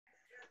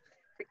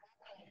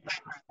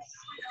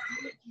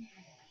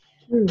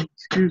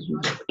Excuse me.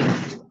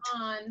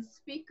 On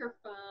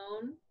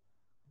speakerphone.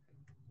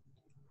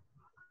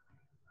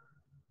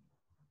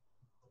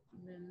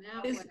 And then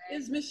that way.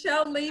 Is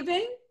Michelle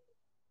leaving?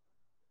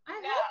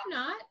 I hope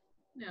not.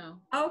 No.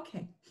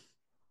 Okay.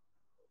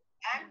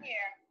 I'm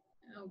here.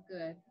 Oh,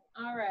 good.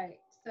 All right.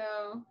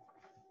 So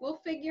we'll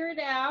figure it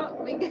out.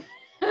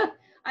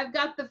 I've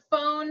got the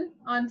phone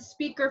on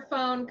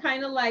speakerphone,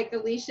 kind of like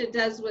Alicia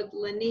does with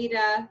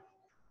Lanita.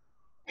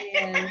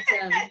 And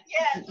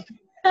Yes.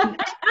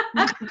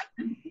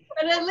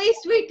 but at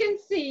least we can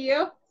see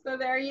you. So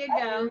there you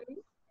go.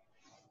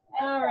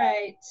 All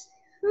right.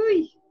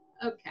 Whew.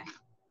 Okay.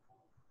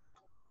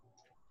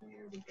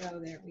 There we go.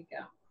 There we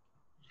go.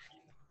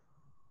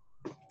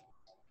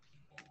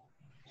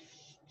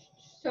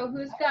 So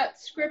who's got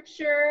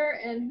scripture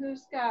and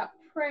who's got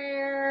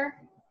prayer?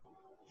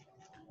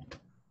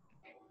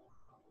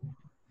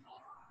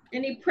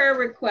 Any prayer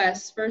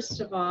requests, first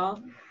of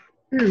all?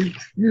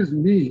 Excuse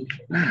me.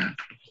 I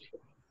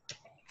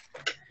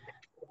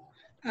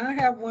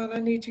have one. I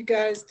need you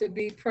guys to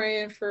be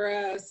praying for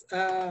us.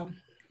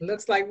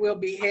 Looks like we'll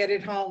be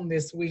headed home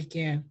this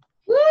weekend.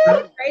 Woo!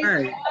 Praise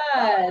Right.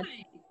 God.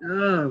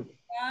 Oh,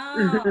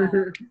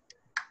 Wow.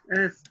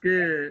 that's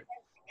good.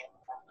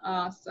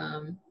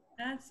 Awesome.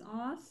 That's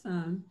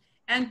awesome.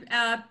 And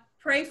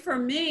pray for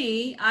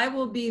me. I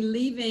will be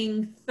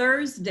leaving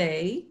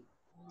Thursday.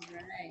 All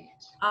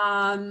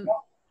right.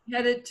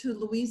 Headed to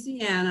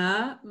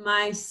Louisiana.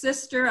 My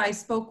sister, I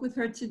spoke with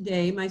her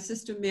today. My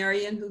sister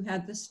Marion, who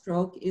had the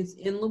stroke, is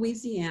in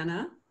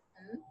Louisiana.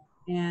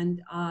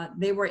 And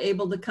they were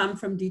able to come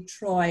from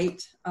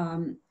Detroit.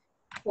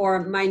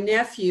 For my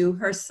nephew,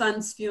 her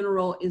son's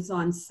funeral is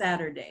on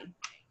Saturday.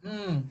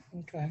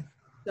 Okay.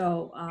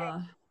 So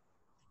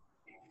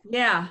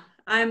yeah,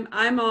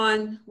 I'm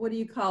on, what do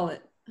you call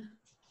it?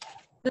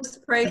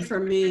 Just pray for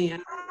me.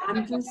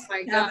 I'm just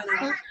my God.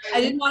 I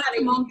didn't want to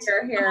come on.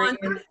 Here.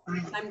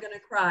 I'm gonna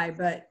cry,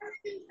 but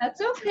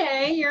That's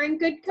okay. You're in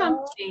good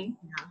company.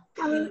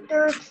 Yeah,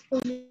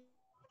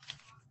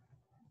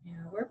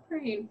 we're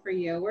praying for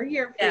you. We're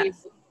here for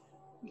yes.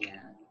 you. Yeah.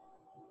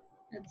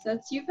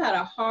 That's you've had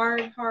a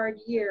hard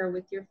year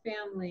with your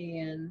family,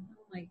 and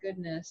oh my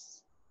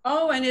goodness.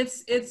 Oh, and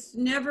it's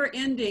never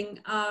ending.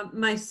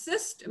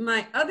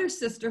 My other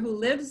sister who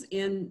lives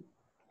in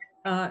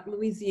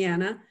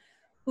Louisiana,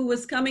 who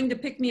was coming to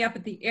pick me up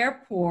at the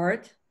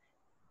airport,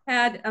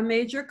 had a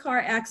major car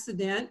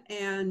accident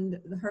and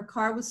her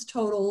car was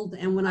totaled.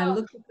 And when I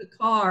looked at the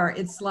car,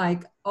 it's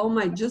like, oh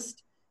my,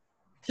 just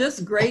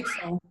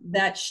grateful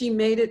that she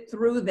made it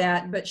through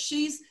that. But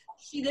she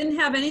didn't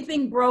have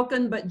anything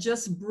broken, but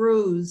just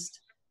bruised.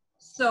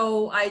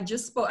 So I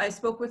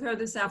spoke with her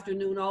this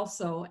afternoon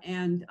also.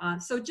 And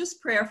so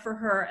just prayer for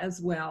her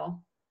as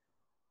well.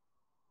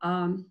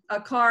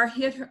 A car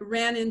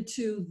ran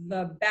into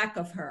the back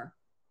of her.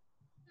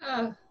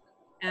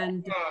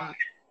 And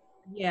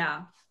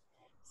yeah,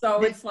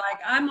 so it's like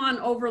I'm on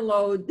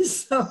overload.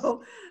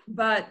 So,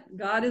 but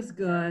God is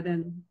good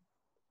and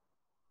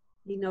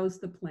He knows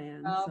the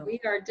plan. So. We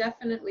are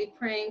definitely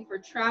praying for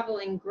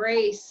traveling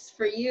grace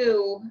for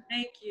you.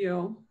 Thank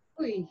you.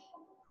 Oy.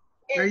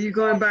 Are you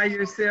going by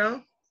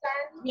yourself?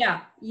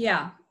 Yeah.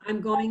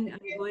 I'm going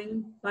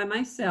by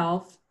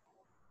myself.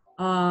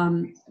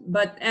 And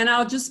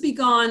I'll just be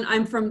gone.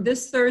 I'm from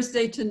this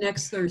Thursday to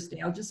next Thursday.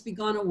 I'll just be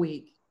gone a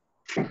week.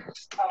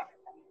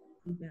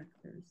 Back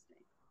Thursday.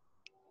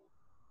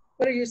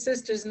 What are your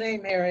sister's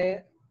name,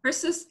 Harriet? Her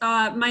sister,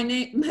 my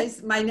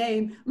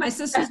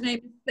sister's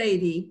name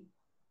is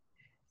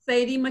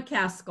Sadie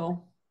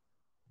McCaskill.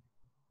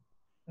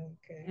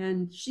 Okay.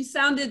 And she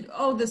sounded,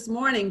 this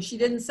morning, she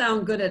didn't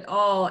sound good at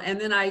all.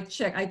 And then I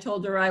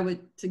told her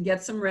to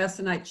get some rest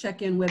and I'd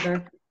check in with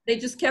her. They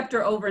just kept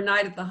her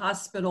overnight at the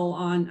hospital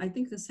I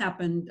think this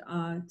happened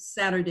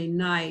Saturday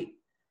night.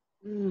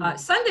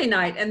 Sunday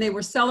night, and they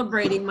were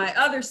celebrating my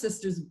other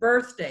sister's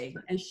birthday,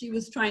 and she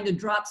was trying to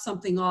drop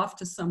something off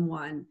to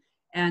someone,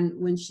 and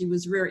when she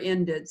was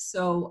rear-ended.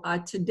 So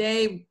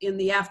today in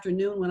the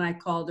afternoon when I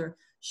called her,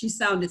 she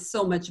sounded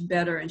so much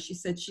better, and she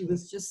said she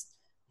was just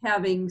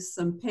having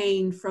some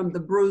pain from the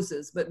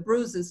bruises, but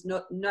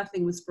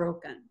nothing was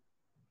broken.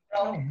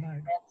 Oh my.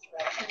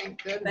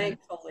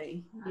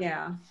 Thankfully,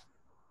 yeah.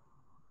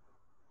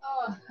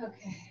 Oh,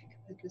 okay.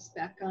 Put this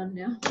back on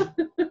now.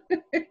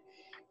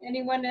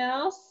 Anyone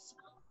else?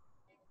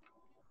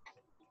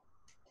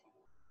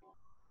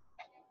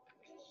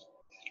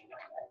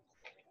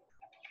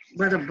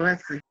 What a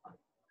blessing.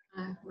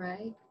 All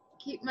right.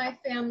 Keep my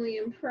family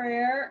in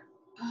prayer.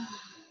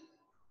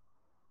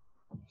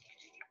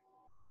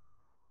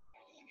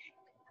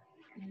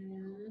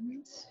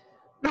 And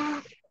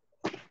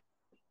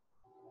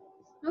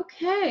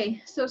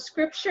okay, so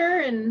scripture,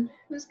 and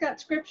who's got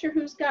scripture,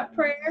 who's got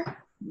prayer?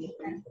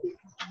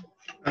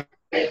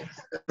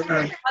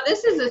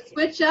 This is a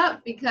switch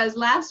up because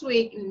last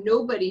week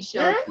nobody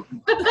showed up.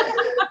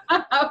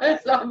 I was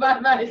all by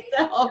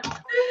myself.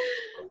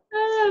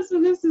 So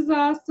this is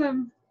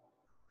awesome.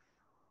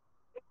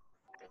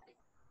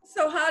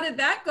 So how did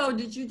that go?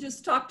 Did you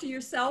just talk to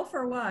yourself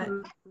or what?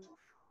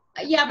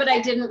 Yeah, but I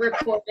didn't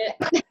record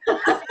it.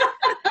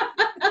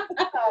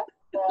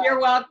 You're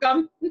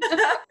welcome. You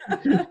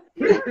know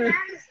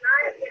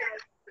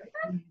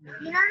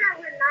that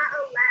we're not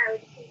allowed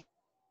to.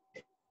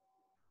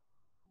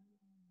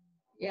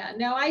 Yeah,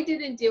 no, I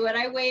didn't do it.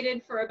 I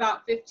waited for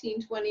about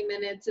 15, 20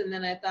 minutes, and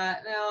then I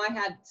thought, no, I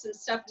had some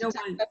stuff to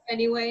type up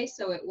anyway,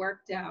 so it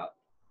worked out.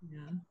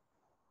 Yeah.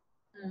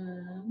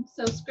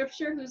 So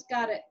scripture, who's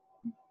got it?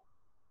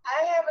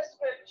 I have a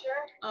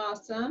scripture.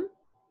 Awesome.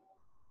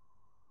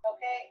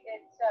 Okay,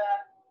 it's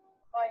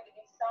going to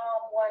be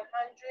Psalm 100.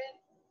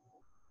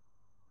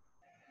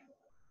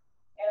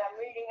 And I'm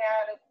reading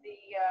out of the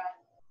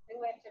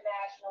New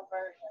International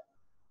Version.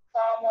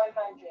 Psalm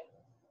 100.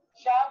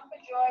 Shout for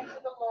joy to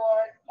the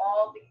Lord,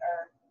 all the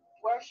earth.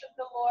 Worship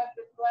the Lord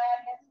with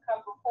gladness.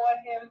 Come before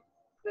him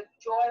with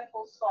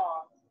joyful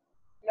songs.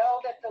 Know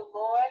that the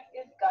Lord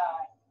is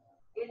God.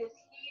 It is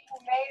he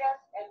who made us,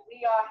 and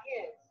we are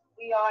his.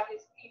 We are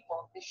his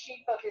people, the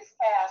sheep of his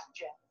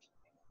pasture,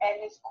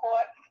 and his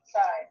court.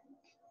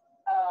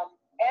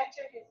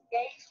 Enter his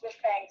gates with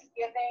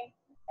thanksgiving,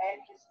 and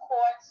his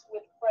courts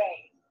with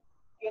praise.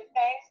 Give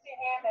thanks to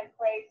him and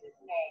praise his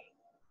name.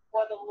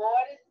 For the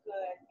Lord is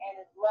good, and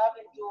his love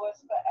endures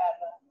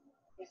forever.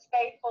 His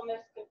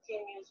faithfulness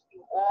continues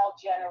through all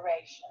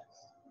generations.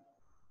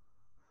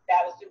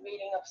 That was the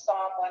reading of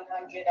Psalm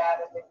 100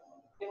 out of the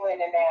New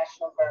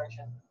International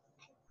Version.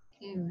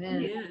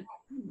 Amen.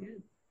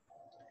 Yeah.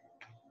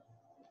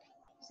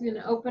 I'm going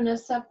to open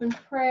us up in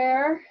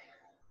prayer.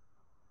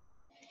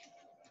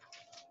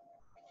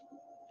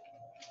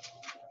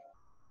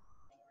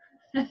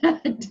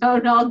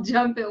 Don't all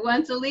jump at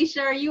once.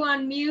 Alicia, are you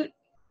on mute?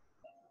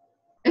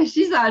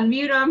 She's on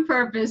mute on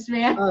purpose,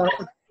 man. Oh,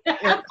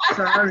 yeah,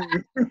 sorry.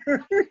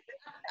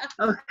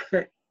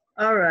 Okay.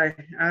 All right.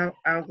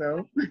 I'll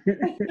go.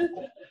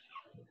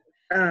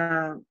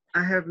 Our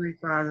Heavenly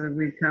Father,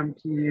 we come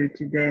to you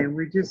today, and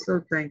we're just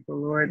so thankful,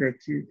 Lord,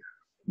 that you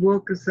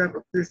woke us up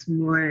this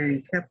morning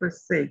and kept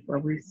us safe while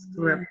we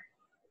slept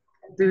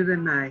through the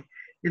night.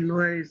 And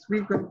Lord, as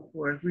we go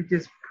forth, we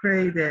just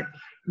pray that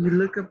you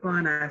look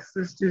upon our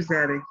sisters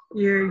that are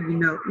here. You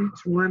know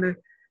each one of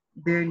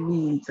their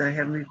needs, our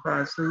Heavenly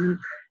Father. So we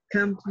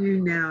come to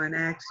you now and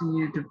asking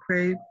you to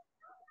pray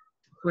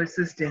for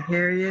Sister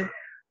Harriet,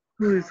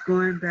 who is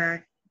going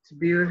back to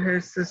be with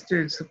her sister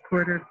and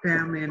support her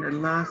family in the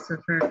loss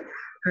of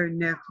her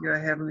nephew, our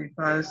Heavenly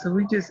Father. So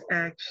we just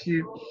ask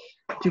you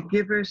to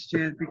give her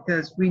strength,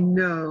 because we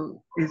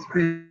know it's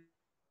been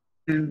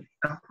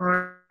a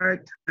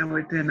hard time.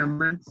 Within a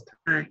month's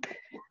time,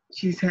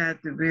 she's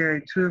had to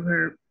bury two of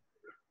her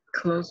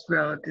close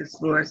relatives,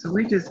 Lord. So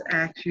we just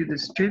ask you to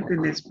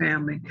strengthen this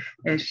family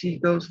as she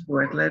goes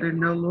forth. Let her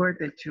know, Lord,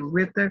 that you're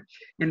with her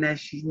and that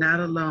she's not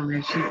alone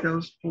as she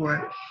goes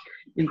forth,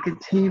 and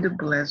continue to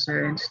bless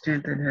her and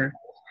strengthen her.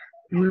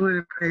 We want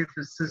to pray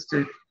for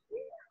Sister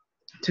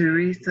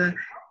Teresa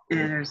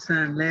and her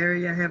son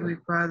Larry, our Heavenly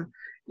Father,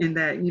 and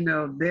that, you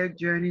know, their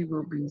journey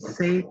will be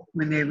safe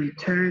when they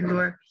return,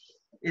 Lord,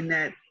 and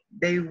that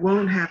they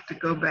won't have to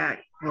go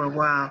back for a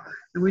while.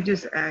 And we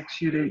just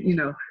ask you to, you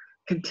know,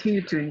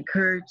 continue to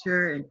encourage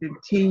her and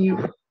continue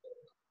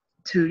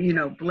to, you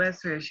know,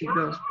 bless her as she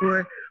goes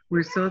forward.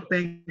 We're so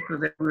thankful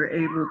that we're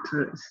able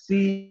to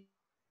see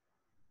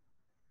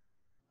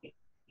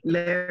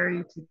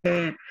Larry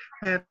today and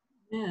have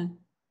him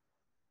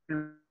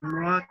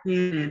walk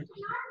in. And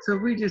so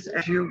we just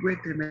ask you with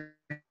him and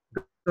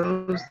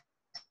goes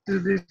through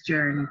this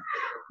journey.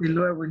 And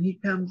Lord, when he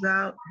comes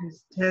out,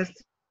 his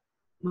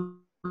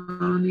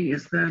testimony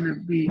is going to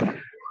be,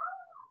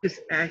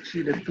 just ask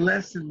you to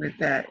bless him with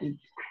that, and,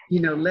 you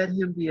know, let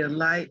him be a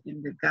light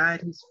and to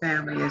guide his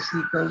family as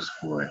he goes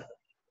forth.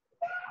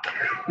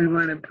 We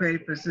want to pray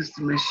for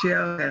Sister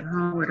Michelle at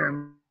home with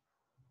her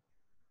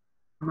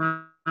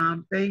mom.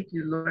 Thank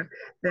you, Lord,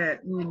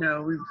 that, you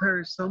know, we've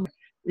heard so much,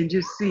 and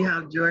just see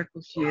how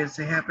joyful she is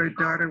to have her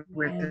daughter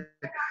with her.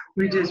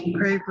 We just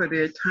pray for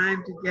their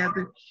time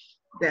together,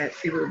 that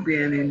it will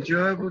be an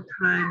enjoyable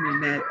time,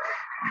 and that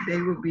they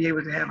will be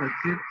able to have a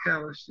good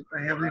fellowship.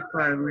 Our Heavenly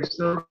Father, we're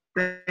so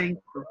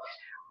thankful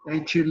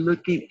that you're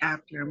looking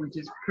after them. We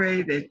just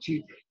pray that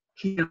you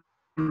keep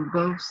them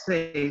both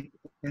safe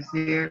as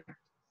they're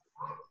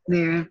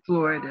in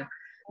Florida.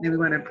 Then we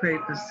want to pray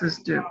for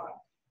Sister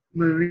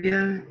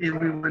Maria, and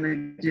we want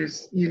to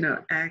just, you know,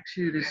 ask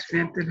you to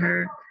strengthen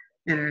her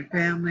and her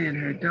family and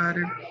her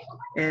daughter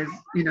as,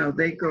 you know,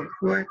 they go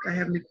forth. Our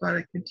Heavenly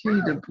Father,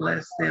 continue to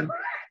bless them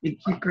and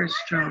keep her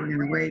strong in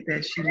the way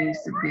that she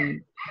needs to be.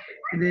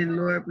 And then,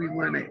 Lord, we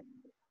want to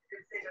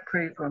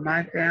pray for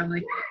my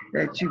family,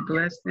 that you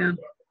bless them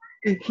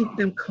and keep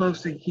them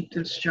close and keep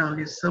them strong.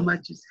 And so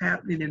much is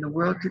happening in the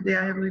world today,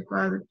 our Heavenly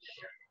Father.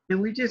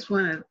 And we just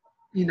want to,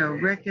 you know,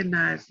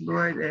 recognize,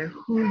 Lord, that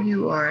who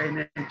you are and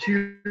that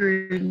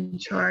you're in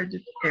charge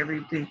of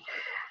everything.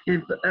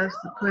 And for us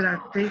to put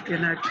our faith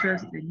and our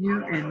trust in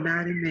you and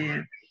not in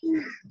man.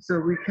 So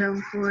we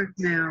come forth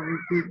now.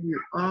 We give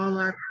you all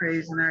our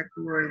praise and our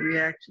glory. We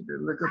ask you to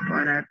look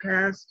upon our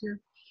pastor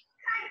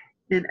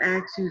and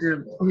ask you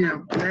to,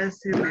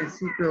 bless him as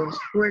he goes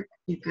forth,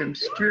 keep him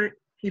strict,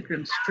 keep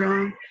him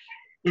strong,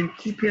 and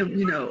keep him,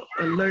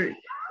 alert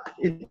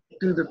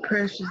through the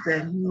pressures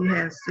that he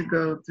has to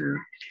go through.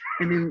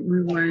 And then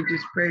we want to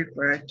just pray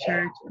for our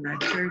church and our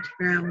church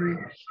family,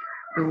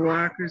 the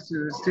walkers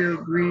who are still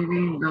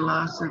grieving the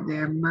loss of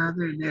their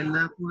mother and their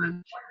loved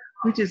one.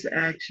 We just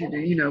ask you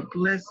to,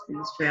 bless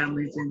these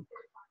families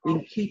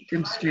and keep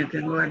them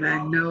strengthened. Lord,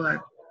 I know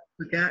I've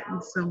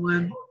forgotten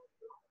someone,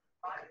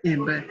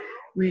 but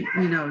we,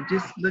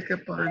 just look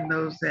upon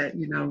those that,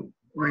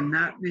 were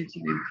not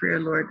mentioned in prayer,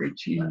 Lord,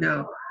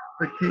 that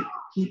but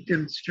keep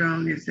them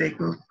strong as they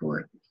go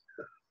forth.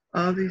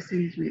 All these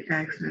things we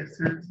ask in our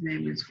son's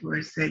name is for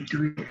his sake.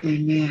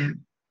 Amen.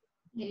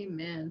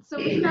 Amen. So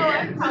Michelle,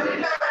 I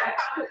probably don't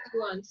put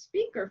you on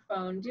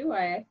speakerphone, do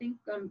I? I think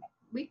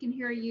we can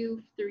hear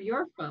you through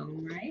your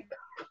phone, right?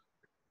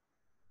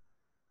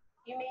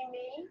 You mean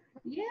me?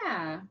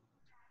 Yeah.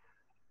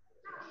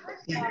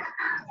 Yeah. I have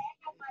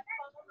my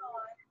phone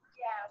on.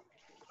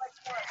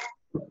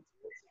 Yeah.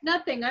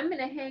 Nothing. I'm going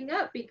to hang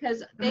up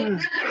because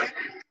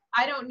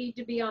I don't need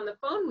to be on the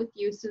phone with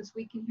you since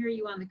we can hear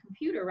you on the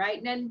computer, right?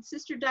 And then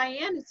Sister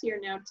Diane is here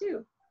now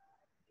too.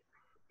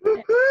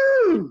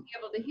 Woo-hoo! Be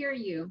able to hear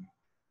you.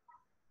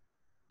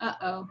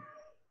 Uh-oh.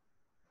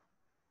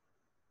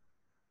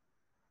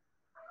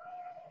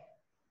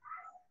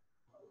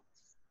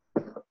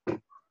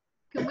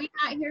 Can we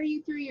not hear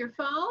you through your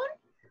phone?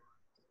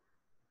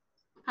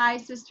 Hi,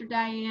 Sister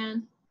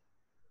Diane.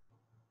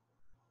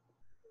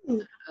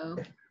 Uh-oh.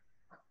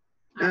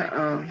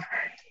 Uh-oh.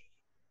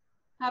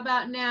 How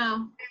about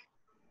now?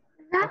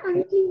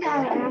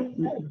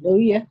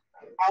 Hallelujah.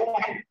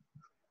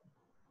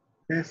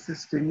 That's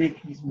Sister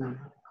Nikki's mom.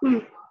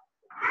 Say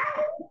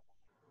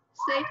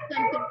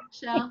something,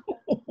 Michelle.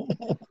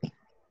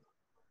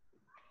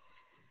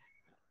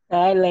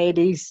 Hi,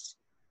 ladies.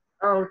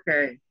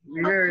 Okay,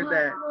 we heard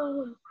that.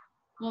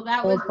 Well,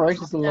 that was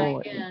praise the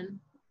Lord. Diane.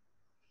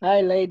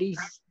 Hi, ladies.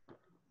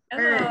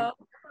 Hello.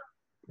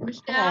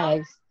 Michelle?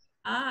 Hi.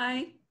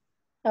 Hi.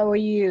 How are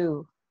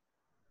you?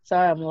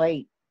 Sorry I'm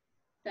late.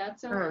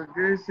 That's all Oh, right.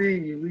 good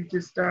seeing you. We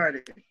just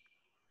started.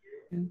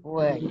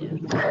 Well,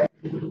 yeah.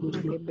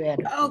 Get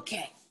better.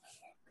 Okay.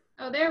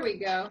 Oh, there we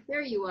go.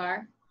 There you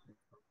are.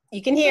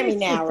 You can hear me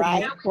now,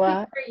 right? Now we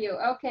can hear you.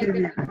 Okay,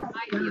 good.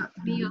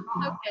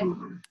 Okay.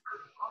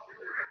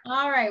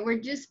 All right, we're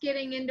just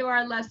getting into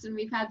our lesson.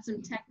 We've had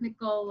some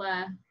technical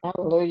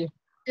Hallelujah.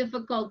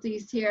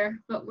 difficulties here,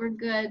 but we're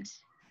good.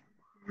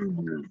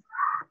 Mhm.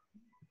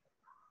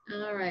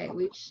 All right,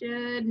 it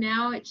should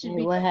Hey,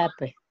 be what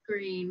happened?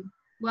 screen.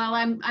 Well,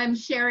 I'm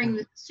sharing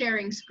the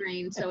sharing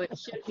screen, so it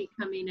should be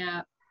coming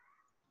up.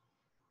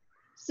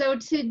 So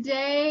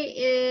today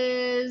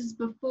is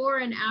before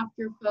and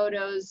after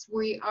photos.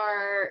 We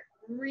are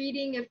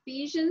reading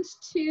Ephesians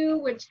 2,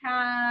 which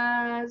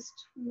has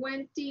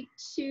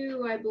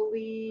 22, I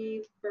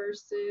believe,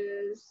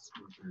 verses.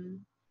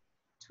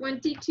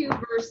 22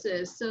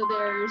 verses. So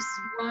there's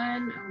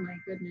one, oh my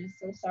goodness,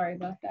 so sorry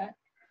about that.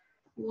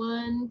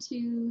 1,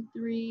 2,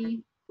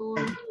 3, 4,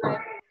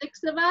 5,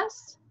 6 of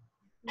us.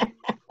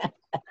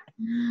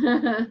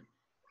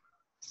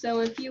 So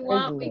if you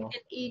want, we can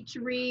each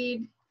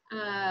read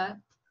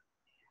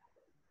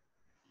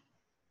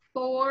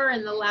 4,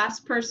 and the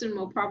last person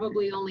will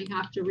probably only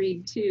have to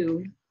read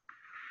 2.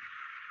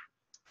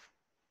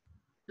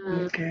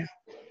 Okay.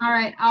 All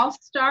right, I'll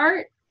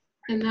start,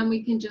 and then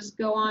we can just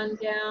go on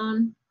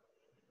down.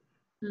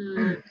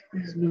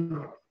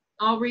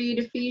 I'll read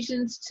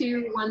Ephesians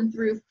 2, 1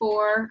 through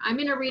 4. I'm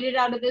going to read it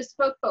out of this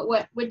book, but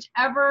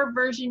whichever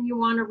version you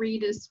want to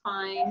read is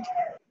fine.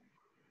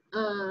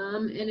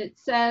 And it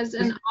says,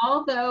 and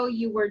although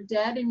you were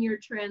dead in your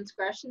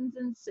transgressions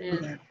and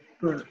sins,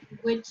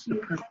 which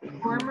you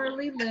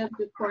formerly lived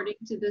according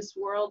to this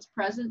world's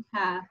present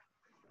path,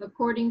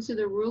 according to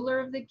the ruler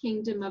of the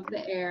kingdom of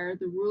the air,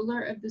 the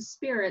ruler of the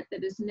spirit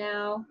that is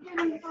now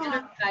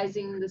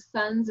energizing the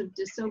sons of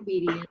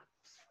disobedience,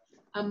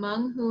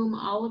 among whom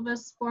all of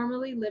us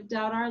formerly lived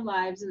out our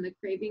lives in the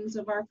cravings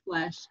of our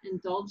flesh,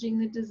 indulging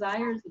the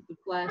desires of the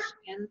flesh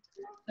and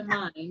the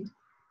mind,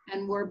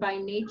 and were by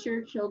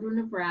nature children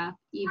of wrath,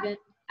 even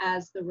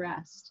as the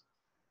rest.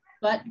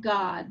 But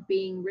God,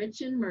 being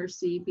rich in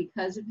mercy,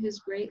 because of his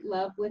great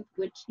love with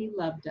which he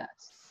loved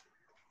us.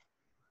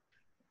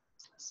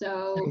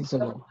 So,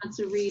 someone wants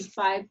to read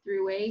 5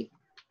 through 8.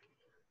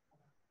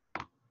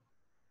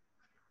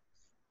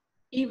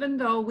 Even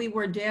though we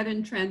were dead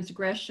in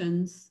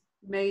transgressions,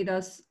 made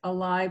us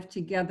alive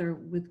together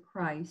with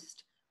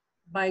Christ.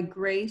 By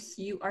grace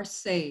you are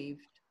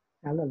saved.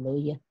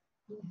 Hallelujah.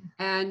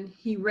 And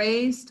he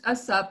raised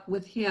us up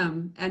with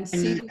him and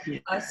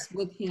seated us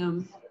with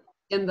him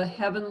in the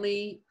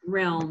heavenly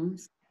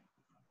realms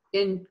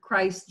in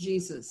Christ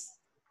Jesus,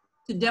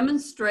 to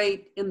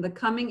demonstrate in the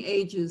coming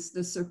ages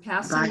the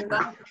surpassing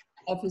wealth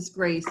of his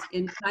grace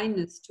in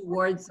kindness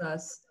towards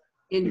us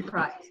in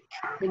Christ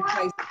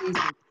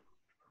Jesus.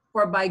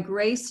 For by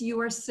grace you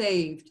are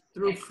saved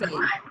through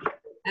faith,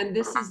 And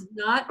this is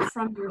not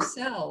from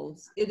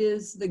yourselves. It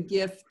is the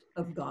gift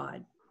of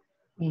God.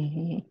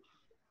 Mm-hmm.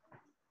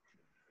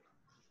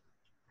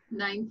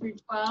 9 through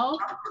 12.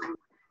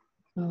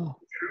 Oh.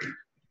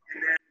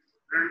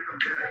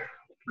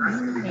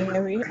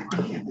 Mary.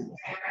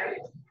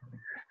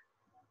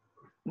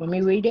 Let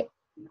me read it.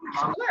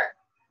 Sure.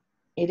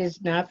 It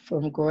is not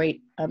from works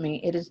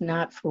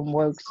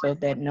so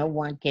that no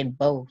one can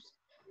boast.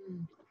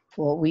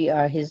 For we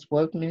are his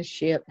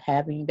workmanship,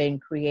 having been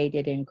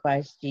created in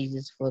Christ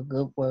Jesus for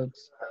good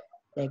works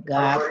that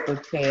God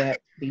prepared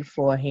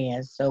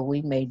beforehand so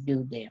we may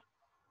do them.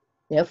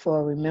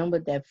 Therefore, remember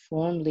that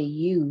formerly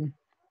you,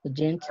 the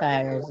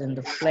Gentiles in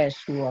the flesh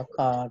who are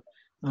called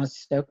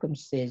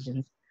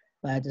uncircumcision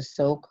by the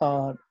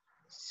so-called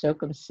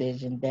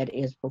circumcision that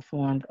is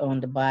performed on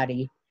the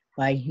body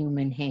by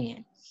human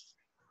hands,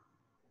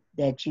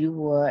 that you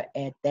were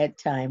at that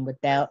time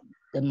without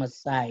the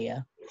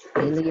Messiah,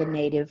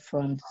 alienated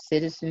from the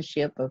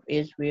citizenship of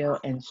Israel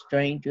and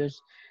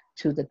strangers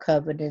to the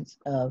covenants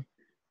of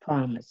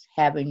promise,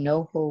 having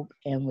no hope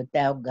and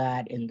without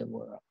God in the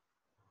world.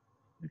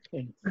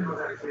 Okay. 8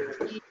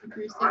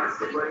 through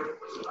 16.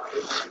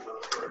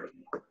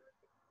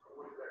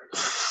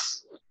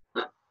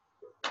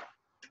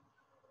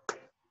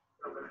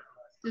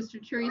 Sister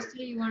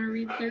Teresa, you want to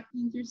read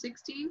 13 through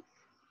 16?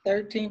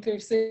 13 through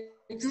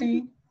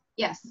 16.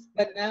 Yes.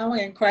 But now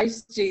in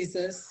Christ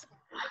Jesus,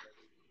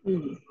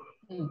 you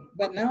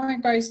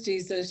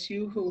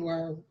who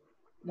were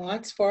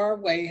once far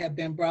away have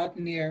been brought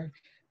near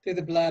through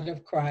the blood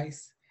of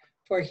Christ.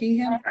 For he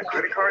himself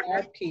is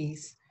our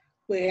peace,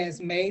 who has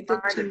made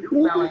the two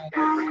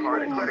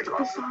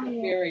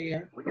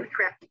barrier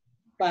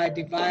by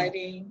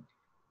dividing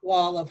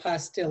wall of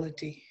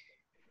hostility.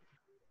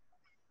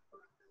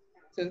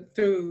 So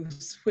through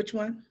which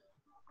one?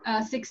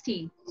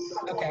 16.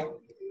 Okay.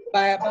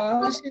 By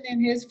abolishing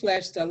in his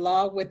flesh the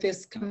law with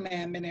its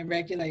commandment and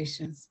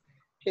regulations.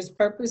 His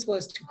purpose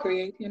was to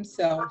create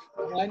himself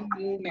one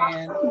new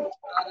man out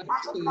of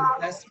two,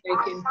 thus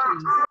making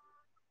peace,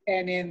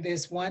 and in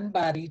this one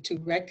body to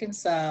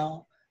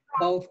reconcile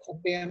both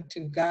of them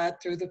to God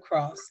through the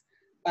cross,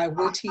 by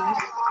which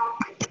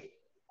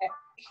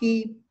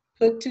he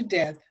put to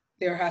death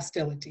their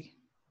hostility.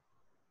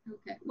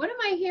 Okay. What am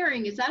I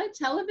hearing? Is that a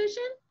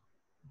television?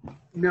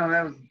 No,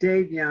 that was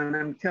Davion.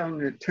 I'm telling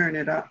him to turn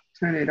it off.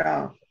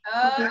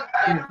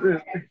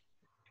 Okay.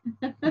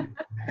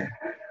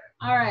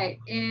 All right.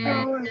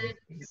 And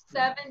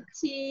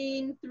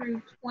 17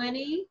 through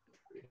 20.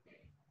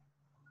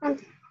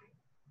 Either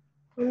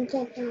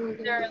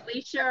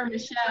Alicia or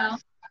Michelle.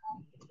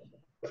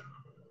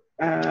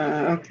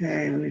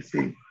 Okay, let me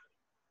see.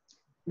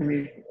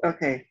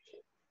 Okay.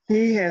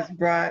 He has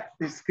brought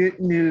this good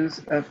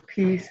news of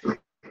peace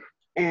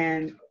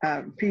and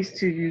peace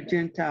to you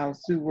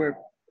Gentiles who were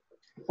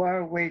far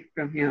away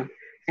from him,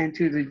 and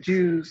to the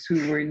Jews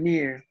who were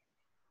near.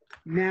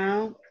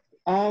 Now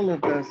all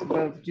of us,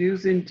 both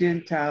Jews and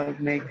Gentiles,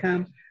 may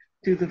come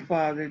to the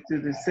Father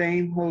through the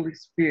same Holy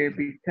Spirit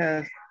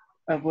because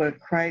of what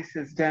Christ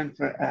has done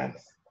for us.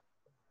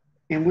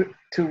 And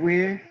to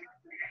where?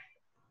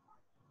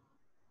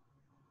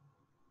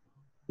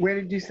 Where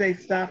did you say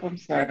stop? I'm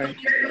sorry.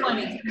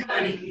 20.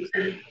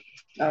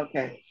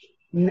 Okay.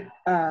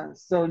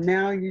 So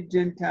now you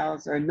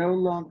Gentiles are no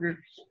longer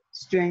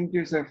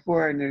strangers or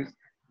foreigners.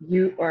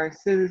 You are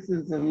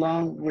citizens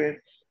along with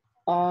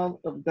all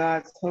of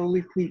God's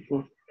holy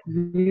people.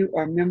 You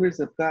are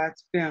members of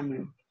God's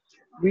family.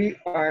 We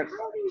are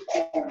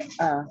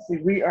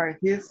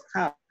his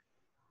house,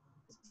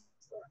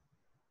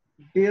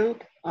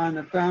 built on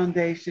the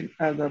foundation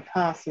of the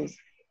apostles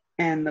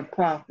and the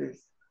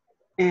prophets.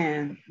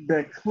 And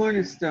the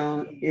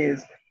cornerstone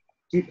is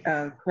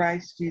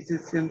Christ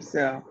Jesus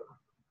himself.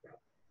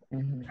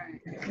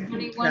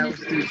 21 and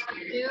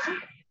 22.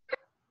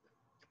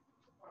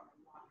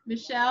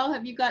 Michelle,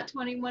 have you got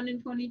 21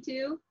 and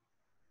 22?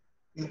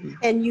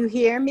 Can you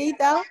hear me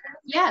though?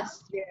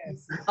 Yes.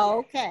 Yes.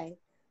 Okay.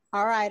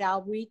 All right,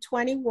 I'll read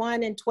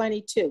 21 and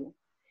 22.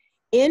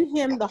 In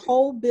him, the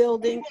whole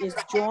building is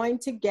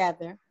joined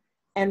together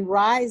and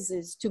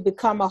rises to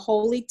become a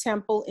holy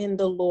temple in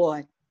the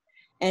Lord.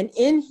 And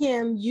in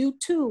him, you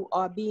too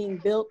are being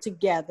built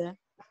together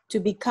to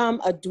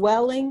become a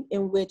dwelling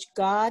in which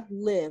God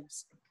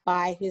lives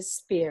by his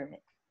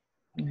Spirit.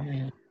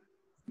 Amen.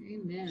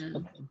 Amen. A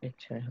big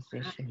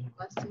transition.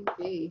 Blessing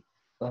be.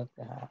 For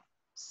God.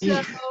 So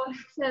it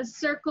says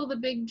circle the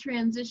big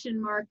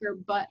transition marker,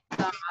 but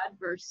God,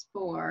 verse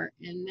 4.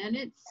 And then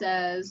it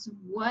says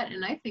what,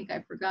 and I think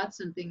I forgot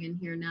something in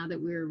here now that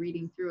we were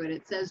reading through it.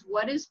 It says,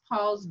 what is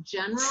Paul's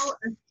general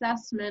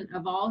assessment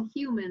of all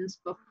humans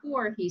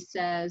before he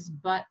says,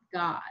 but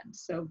God?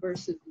 So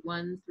verses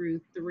 1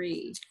 through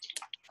 3.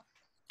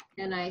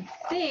 And I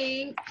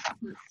think,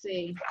 let's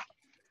see,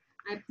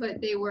 I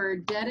put they were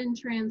dead in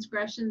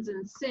transgressions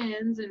and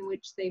sins in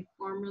which they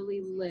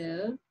formerly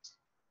lived.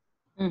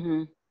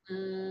 Mm-hmm.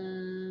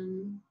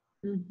 And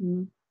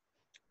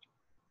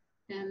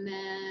And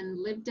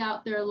then lived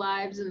out their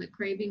lives in the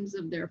cravings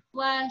of their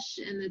flesh,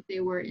 and that they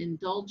were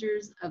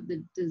indulgers of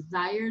the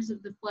desires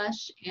of the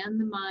flesh and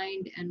the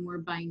mind, and were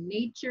by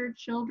nature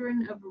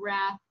children of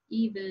wrath,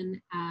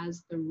 even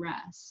as the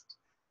rest.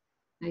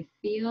 I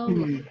feel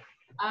like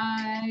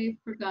I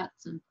forgot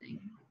something.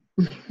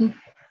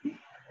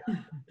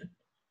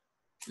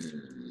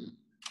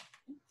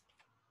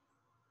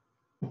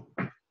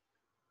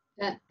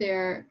 That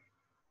they're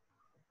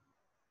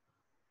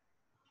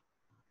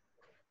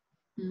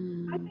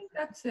I think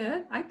that's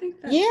it. I think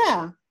that's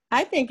Yeah,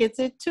 I think it's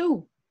it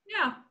too.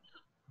 Yeah.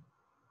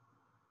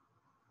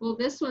 well,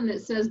 this one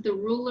that says the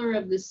ruler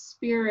of the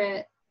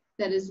spirit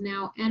that is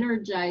now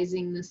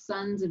energizing the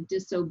sons of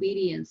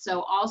disobedience.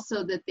 So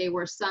also that they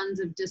were sons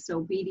of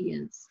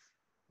disobedience.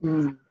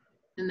 And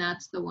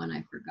that's the one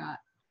I forgot.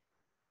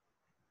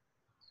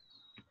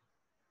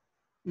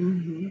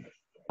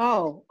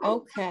 Oh,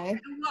 okay.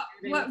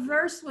 What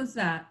verse was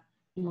that?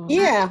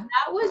 Yeah.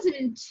 That was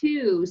in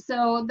 2.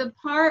 So the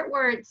part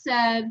where it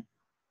said,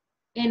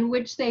 in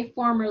which they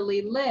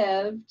formerly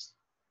lived,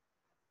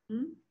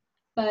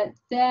 but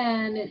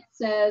then it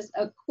says,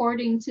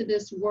 according to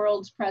this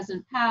world's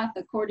present path,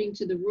 according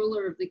to the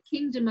ruler of the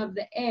kingdom of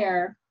the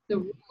air, the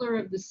ruler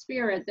of the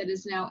spirit that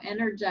is now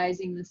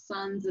energizing the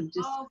sons of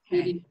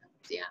disobedience.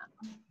 Yeah.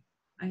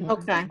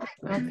 Okay.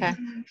 Okay.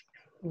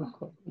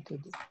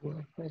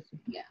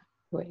 Yeah.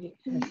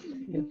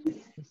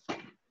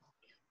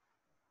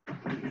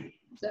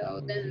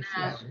 So then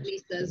that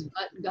he says,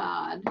 but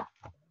God.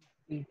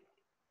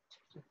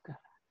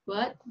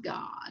 But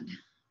God.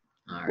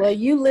 All right. Well,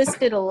 you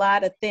listed a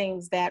lot of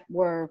things that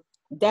were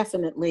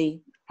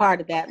definitely part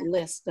of that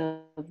list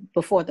of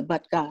before the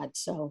but God.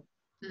 So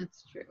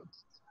that's true.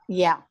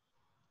 Yeah.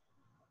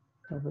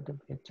 Thank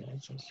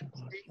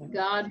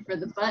God for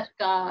the but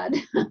God.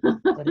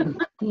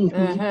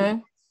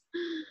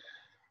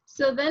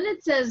 So then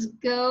it says,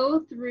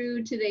 go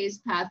through today's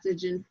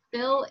passage and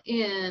fill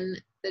in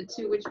the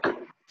 2, which we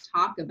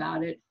talk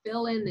about it,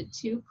 fill in the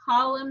 2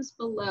 columns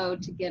below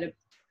to get a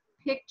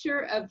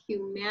picture of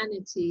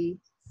humanity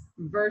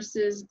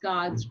versus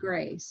God's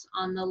grace.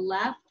 On the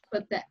left,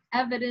 put the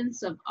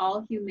evidence of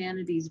all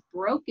humanity's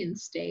broken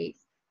state.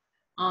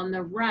 On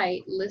the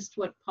right, list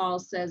what Paul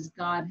says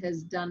God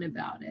has done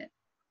about it.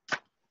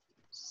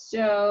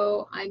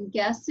 So I'm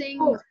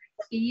guessing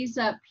he's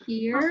up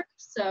here.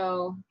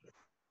 So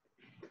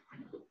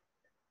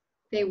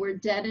they were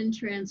dead in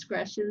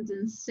transgressions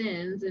and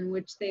sins in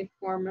which they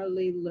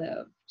formerly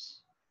lived.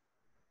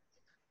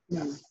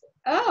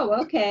 Oh,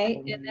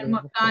 okay. And then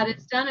what God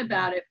has done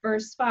about it,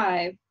 verse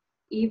 5,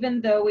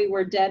 even though we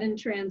were dead in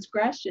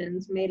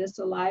transgressions, made us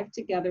alive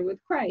together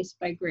with Christ.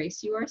 By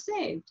grace you are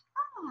saved.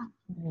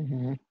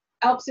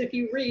 Helps if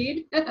you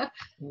read.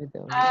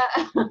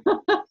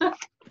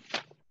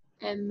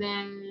 And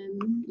then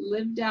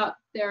lived out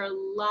their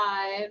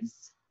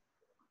lives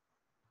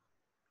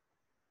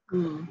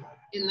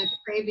in the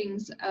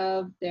cravings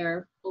of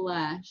their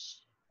flesh.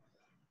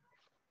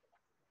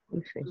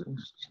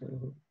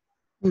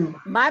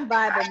 My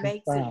Bible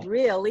makes it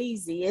real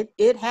easy.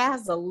 It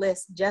has a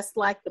list just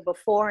like the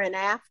before and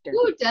after.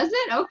 Ooh, does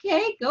it?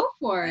 Okay, go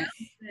for it.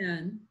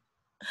 Then.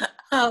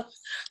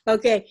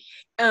 Okay.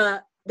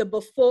 The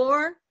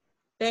before,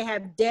 they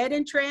have dead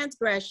in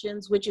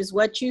transgressions, which is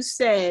what you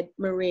said,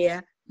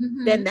 Maria.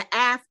 Then the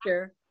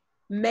after,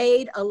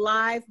 made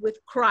alive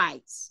with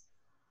Christ.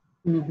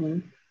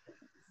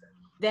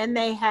 Then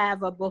they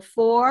have a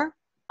before,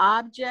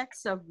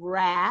 objects of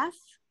wrath,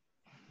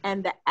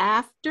 and the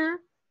after,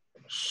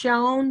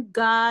 shown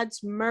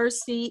God's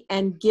mercy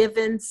and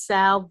given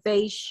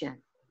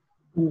salvation.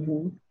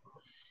 And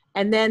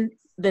then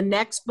the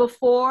next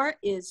before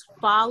is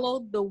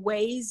followed the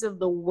ways of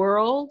the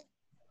world,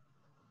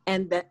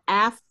 and the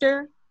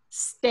after,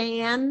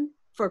 stand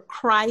for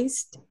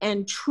Christ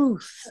and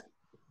truth.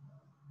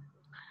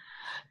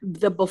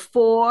 The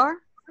before,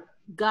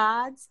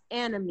 God's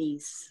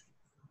enemies.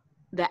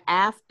 The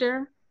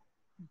after,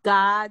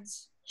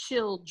 God's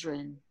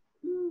children.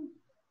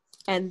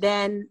 And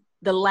then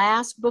the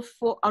last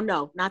before, oh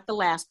no, not the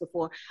last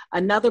before.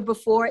 Another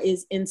before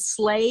is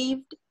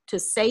enslaved to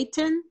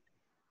Satan.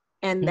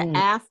 And the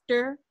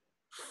after,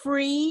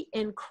 free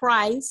in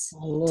Christ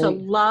to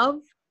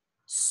love,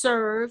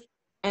 serve,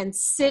 and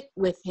sit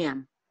with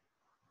him.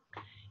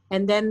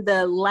 And then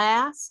the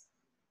last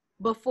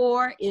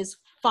before is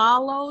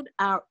followed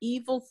our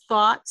evil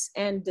thoughts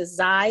and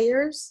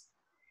desires.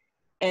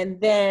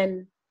 And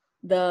then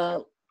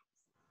the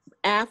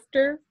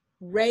after,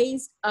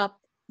 raised up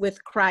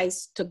with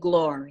Christ to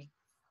glory.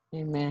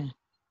 Amen.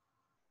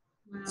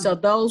 Wow. So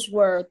those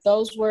were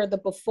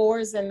the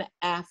befores and the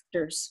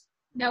afters.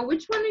 Now,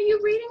 which one are you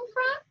reading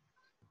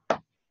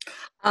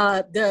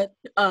from?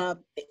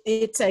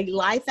 It's a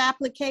Life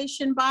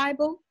Application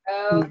Bible.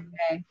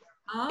 Okay.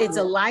 It's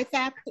a Life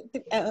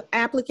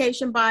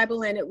Application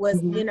Bible, and it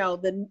was,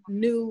 the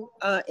new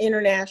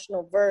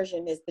International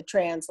Version is the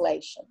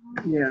translation.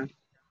 Yeah.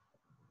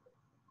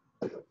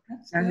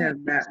 I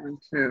have that one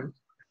too.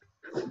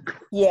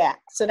 Yeah,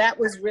 so that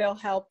was real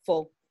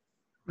helpful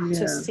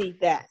to see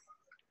that.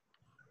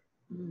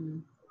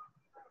 Mm.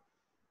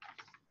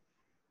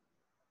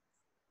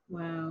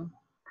 Wow.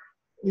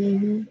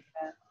 Mm-hmm.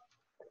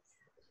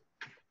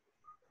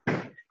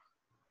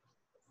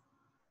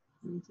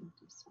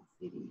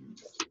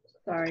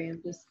 Sorry,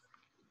 I'm just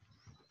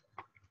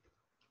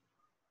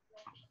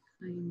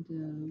kind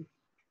of.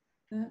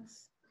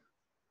 That's.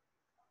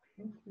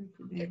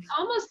 It's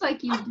almost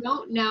like you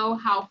don't know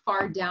how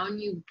far down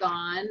you've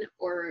gone,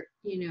 or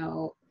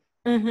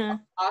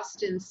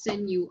lost in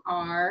sin you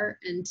are,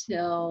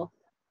 until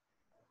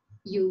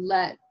you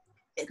let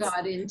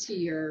God into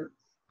your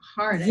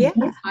heart. Yeah.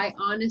 I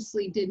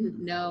honestly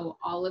didn't know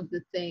all of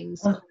the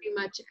things, pretty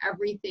much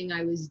everything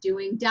I was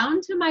doing,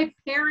 down to my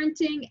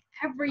parenting,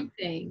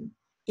 everything.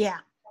 Yeah.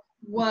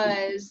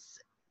 Was,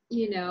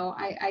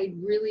 I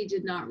really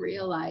did not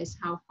realize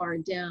how far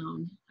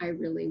down I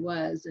really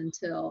was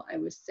until I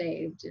was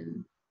saved.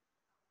 And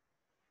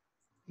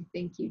I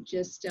think you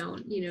just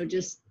don't,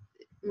 just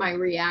my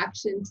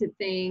reaction to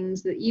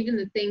things, that even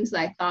the things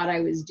I thought I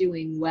was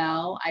doing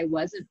well, I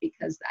wasn't,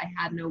 because I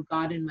had no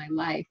God in my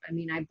life. I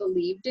mean, I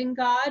believed in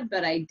God,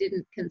 but I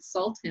didn't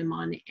consult him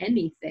on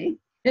anything.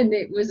 And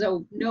it was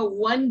no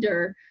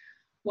wonder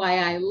why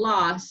I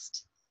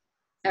lost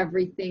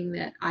everything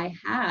that I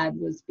had,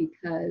 was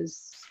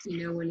because,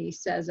 when he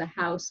says a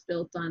house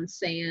built on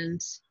sand,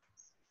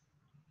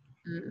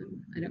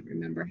 I don't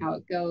remember how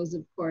it goes,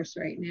 of course,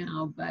 right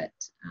now, but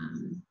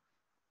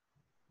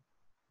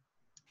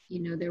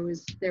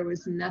there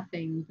was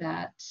nothing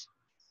that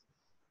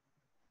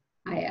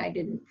I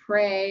didn't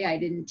pray. I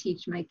didn't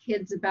teach my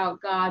kids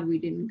about God. We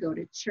didn't go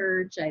to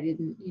church. I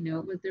didn't,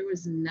 there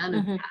was none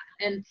of that.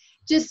 And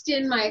just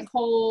in my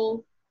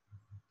whole,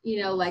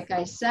 like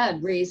I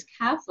said, raised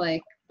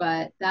Catholic,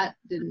 but that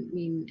didn't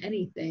mean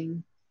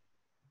anything.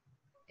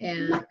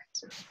 And,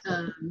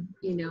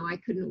 I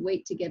couldn't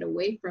wait to get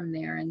away from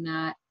there. And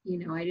that,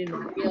 I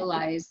didn't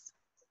realize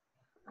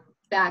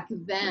back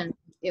then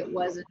it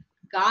wasn't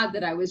God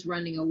that I was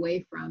running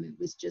away from. It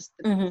was just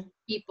the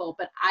people.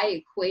 But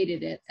I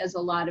equated it, as a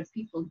lot of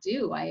people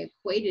do, I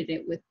equated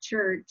it with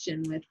church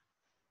and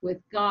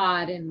with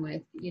God, and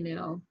with,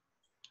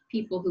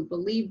 people who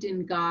believed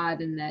in God,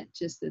 and that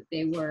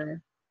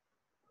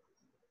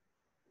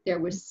there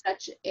was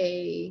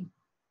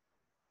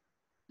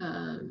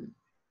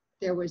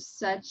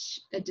such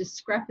a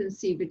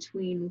discrepancy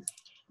between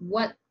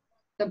what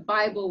the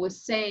Bible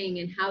was saying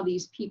and how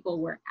these people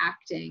were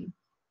acting.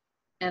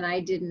 And I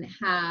didn't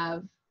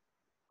have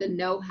the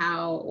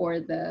know-how, or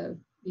the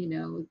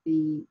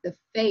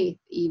faith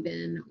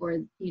even, or,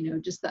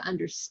 just the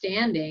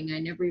understanding. I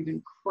never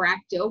even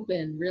cracked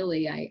open,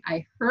 really.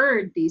 I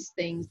heard these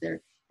things.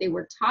 They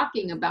were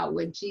talking about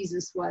what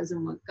Jesus was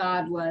and what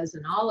God was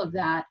and all of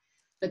that,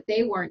 but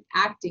they weren't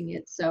acting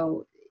it.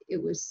 So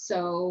it was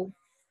so,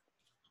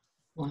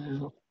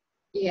 Wow.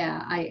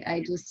 yeah,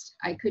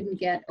 I couldn't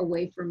get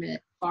away from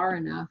it far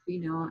enough,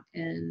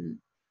 and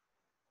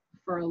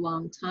for a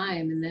long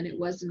time. And then it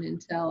wasn't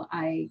until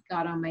I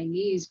got on my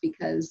knees,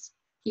 because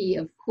he,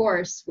 of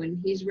course,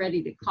 when he's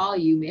ready to call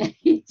you, man,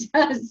 he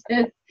does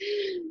it.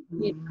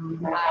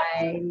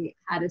 I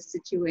had a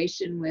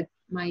situation with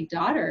my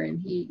daughter,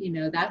 and he,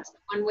 that's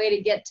one way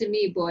to get to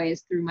me, boy,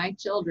 is through my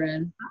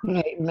children.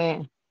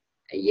 Amen.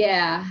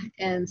 Yeah.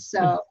 And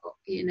so,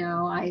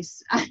 I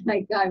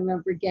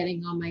remember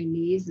getting on my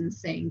knees and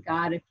saying,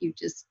 God, if you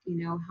just,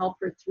 help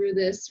her through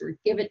this, or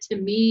give it to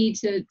me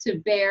to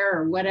bear,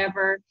 or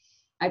whatever,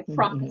 I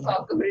promise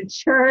I'll go to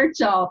church.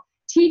 I'll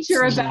teach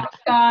her about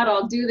God.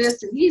 I'll do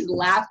this. And he's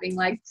laughing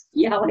like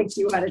you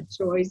had a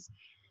choice.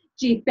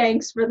 Gee,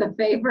 thanks for the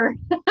favor.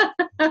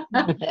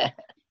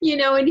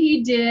 And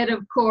he did,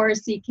 of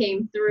course. He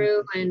came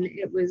through, and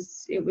it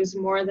was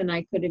more than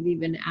I could have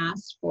even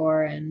asked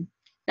for. And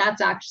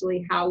that's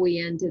actually how we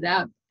ended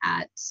up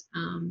at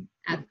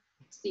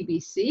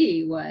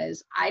CBC.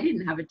 Was I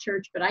didn't have a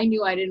church, but I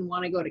knew I didn't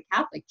want to go to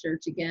Catholic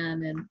church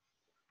again.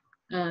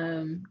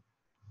 And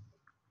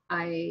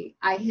I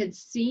had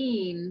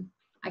seen,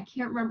 I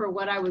can't remember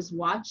what I was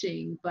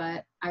watching,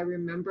 but I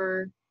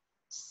remember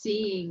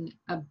seeing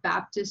a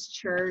Baptist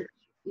church,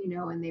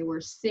 and they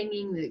were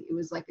singing. It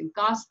was like a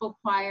gospel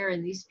choir,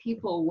 and these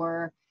people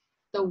were,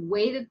 the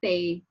way that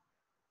they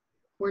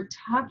were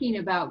talking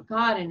about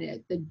God,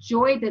 and the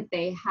joy that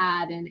they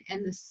had, and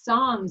the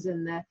songs,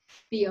 and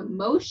the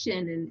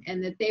emotion,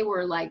 and that they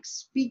were like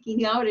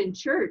speaking out in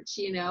church,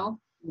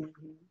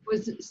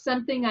 was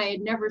something I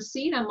had never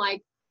seen. I'm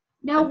like,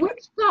 now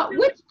which God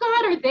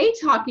are they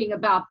talking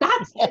about?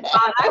 That's the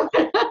God.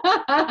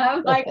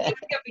 I'm like, we're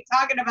gonna be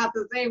talking about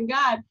the same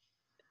God.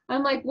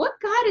 I'm like, what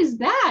God is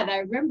that? I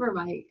remember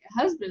my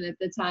husband at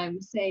the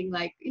time saying,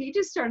 like, he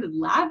just started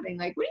laughing.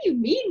 Like, what do you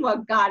mean,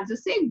 what God? It's the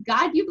same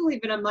God you believe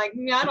in. I'm like,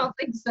 I don't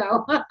think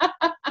so.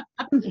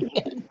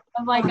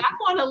 I'm like, I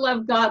want to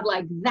love God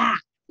like that.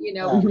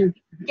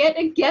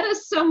 Get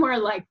us somewhere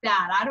like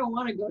that. I don't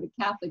want to go to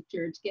Catholic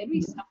church. Get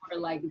me somewhere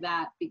like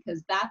that,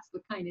 because that's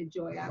the kind of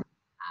joy I would have.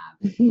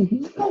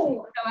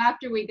 So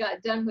after we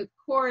got done with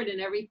court and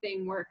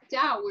everything worked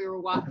out, we were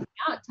walking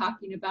out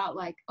talking about,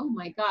 like, oh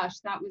my gosh,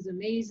 that was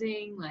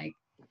amazing. Like,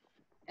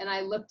 And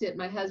I looked at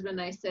my husband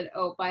and I said,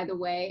 oh, by the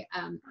way,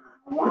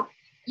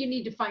 you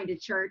need to find a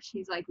church.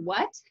 He's like,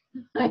 what?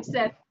 I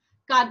said,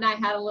 God and I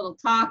had a little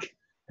talk.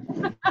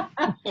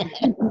 He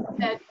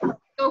said,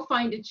 go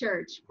find a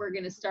church. We're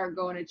going to start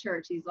going to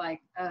church. He's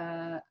like,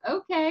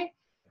 okay.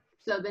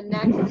 So the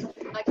next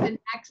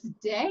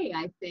day,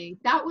 I think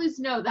that was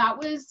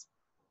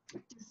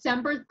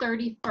December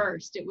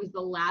 31st. It was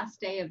the last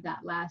day of that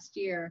last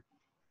year.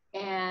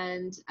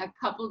 And a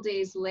couple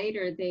days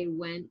later, they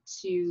went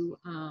to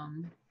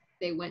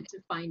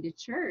find a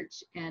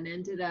church and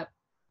ended up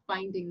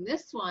finding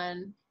this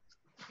one.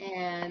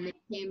 And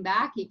he came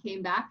back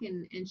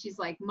and she's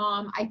like,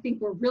 Mom, I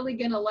think we're really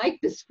going to like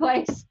this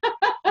place.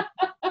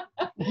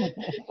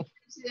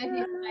 And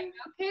he's like,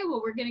 okay,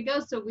 well, we're going to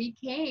go. So we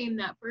came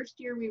that first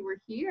year we were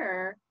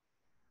here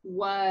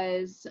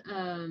was,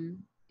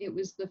 it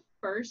was the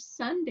first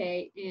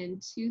Sunday in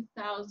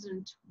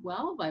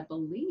 2012, I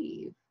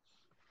believe.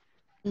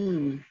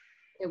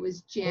 It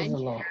was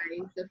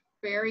January, the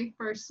very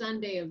first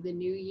Sunday of the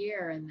new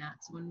year. And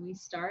that's when we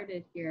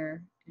started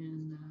here.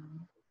 And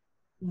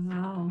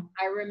wow.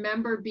 I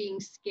remember being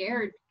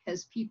scared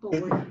because people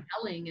were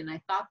yelling and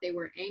I thought they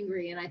were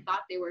angry and I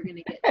thought they were going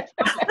to get in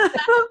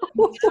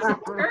trouble.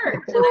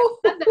 Church. And I've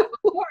said that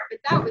before, but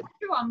that was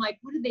true. I'm like,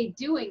 what are they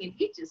doing? And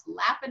he's just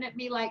laughing at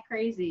me like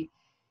crazy.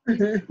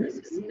 This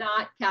is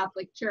not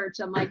Catholic Church.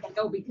 I'm like,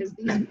 no, because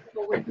these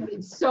people would be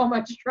in so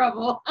much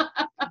trouble.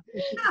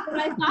 But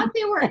I thought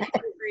they were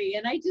angry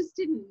and I just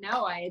didn't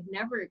know. I had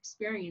never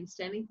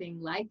experienced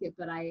anything like it,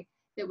 but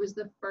it was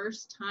the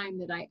first time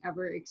that I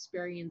ever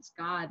experienced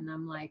God. And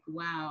I'm like,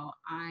 wow,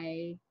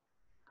 I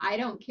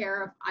don't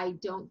care if I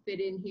don't fit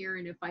in here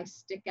and if I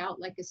stick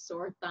out like a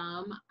sore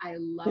thumb. I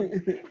love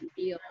to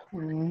feel.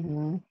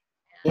 Mm-hmm.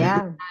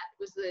 Yeah.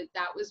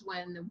 That was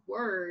when the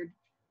Word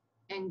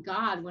and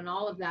God, when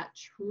all of that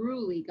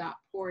truly got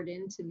poured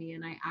into me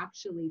and I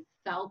actually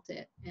felt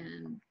it.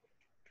 And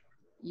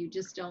you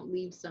just don't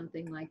leave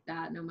something like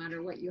that, no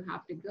matter what you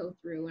have to go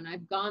through. And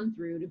I've gone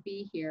through to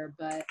be here,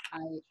 but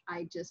I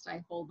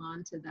hold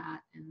on to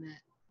that, and that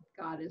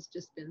God has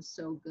just been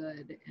so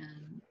good,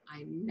 and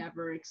I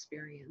never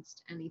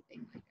experienced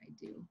anything like I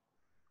do.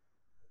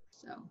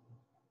 So.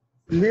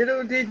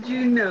 Little did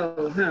you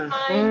know, huh?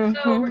 I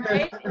know,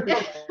 right?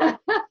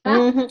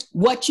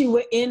 What you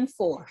were in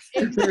for.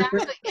 Exactly.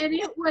 And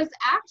it was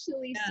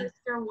actually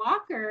Sister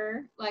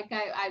Walker, like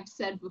I've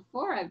said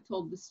before, I've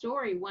told the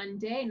story one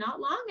day, not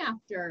long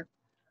after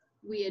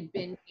we had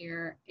been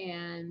here,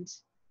 and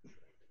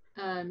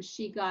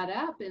she got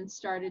up and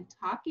started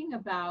talking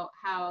about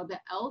how the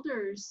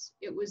elders,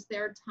 it was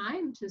their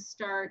time to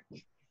start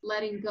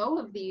letting go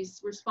of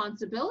these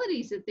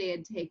responsibilities that they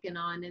had taken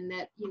on, and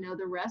that,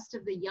 the rest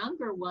of the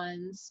younger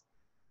ones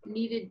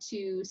needed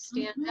to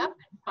stand up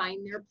and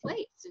find their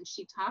place. And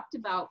she talked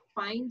about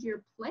find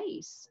your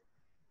place.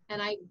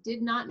 And I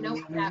did not know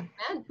what that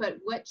meant, but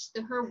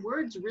her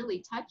words really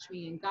touched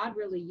me, and God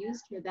really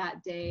used her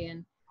that day.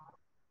 And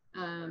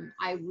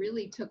I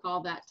really took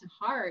all that to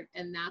heart.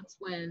 And that's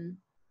when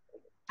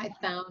I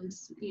found,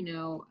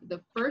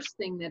 the first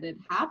thing that had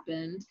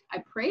happened, I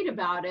prayed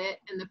about it.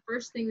 And the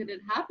first thing that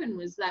had happened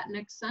was that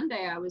next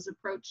Sunday, I was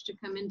approached to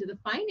come into the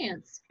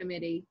finance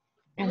committee.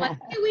 And like,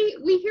 hey,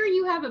 we hear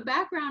you have a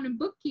background in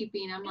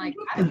bookkeeping. I'm like,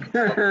 I don't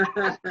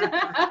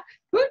know.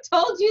 Who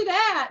told you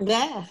that?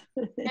 Yeah.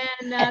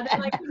 And they're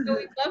like, so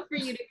we'd love for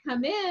you to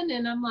come in.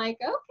 And I'm like,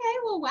 okay,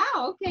 well,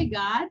 wow. Okay,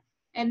 God.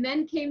 And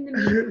then came the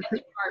media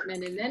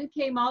department, and then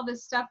came all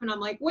this stuff. And I'm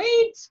like,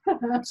 wait,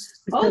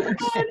 hold on.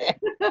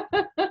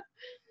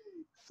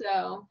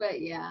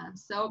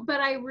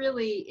 But I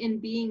really, in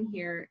being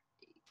here,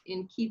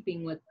 in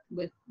keeping with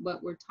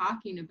what we're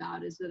talking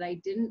about, is that I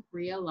didn't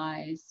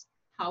realize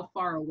how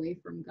far away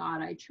from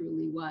God I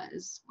truly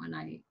was when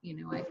I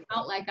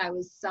felt like I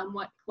was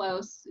somewhat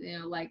close,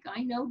 like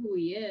I know who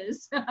he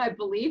is. I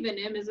believe in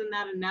him. Isn't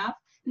that enough?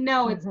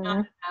 No, it's not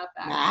enough,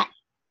 actually.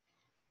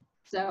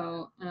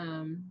 So,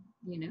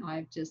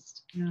 I've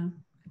just,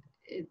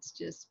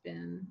 it's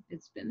been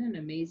an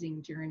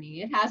amazing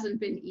journey. It hasn't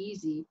been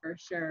easy for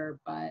sure,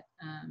 but,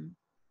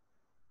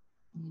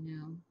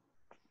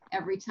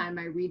 every time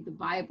I read the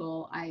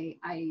Bible,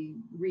 I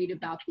read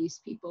about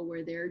these people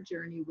where their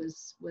journey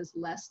was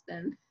less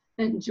than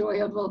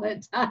enjoyable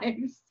at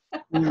times,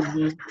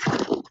 to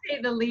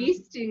say the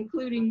least,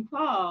 including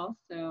Paul.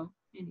 So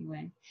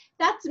anyway,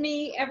 that's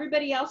me.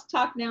 Everybody else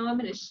talk now. I'm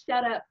going to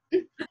shut up.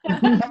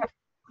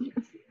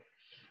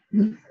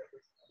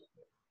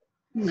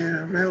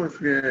 Yeah, that was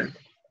good.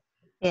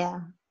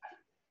 Yeah.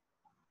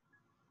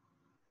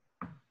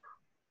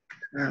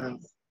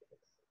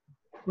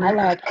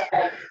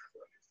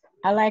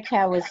 I like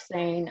how it's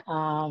saying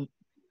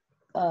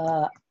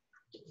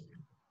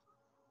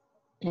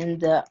in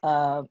the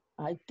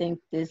I think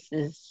this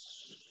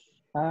is,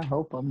 I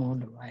hope I'm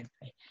on the right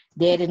page.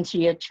 Dead into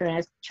your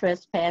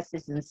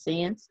trespasses and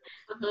sins.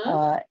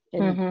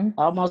 And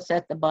almost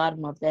at the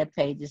bottom of that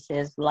page it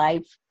says,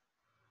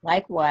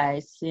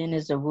 likewise, sin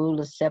is a rule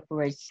that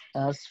separates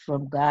us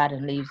from God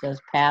and leaves us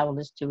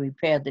powerless to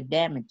repair the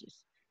damages.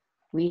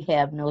 we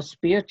have no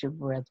spiritual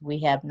birth. We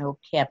have no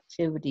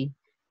captivity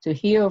to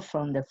heal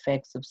from the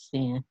effects of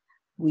sin.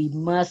 We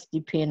must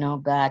depend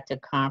on God to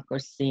conquer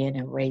sin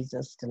and raise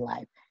us to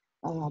life.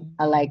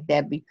 I like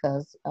that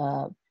because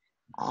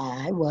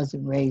I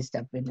wasn't raised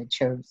up in the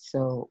church.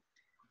 So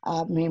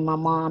me and my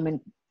mom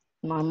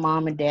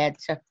and dad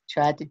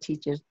tried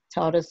to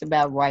taught us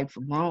about right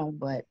from wrong,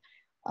 but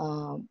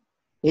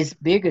it's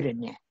bigger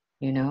than that,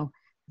 you know,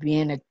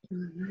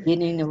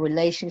 getting a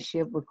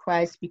relationship with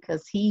Christ,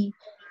 because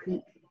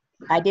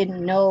I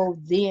didn't know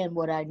then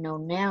what I know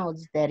now,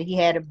 is that he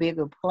had a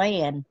bigger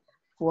plan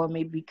for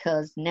me,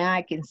 because now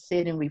I can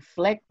sit and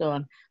reflect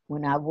on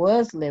when I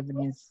was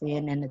living in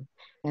sin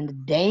and the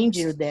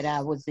danger that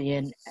I was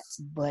in,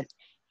 but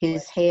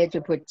his hedge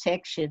of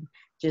protection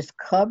just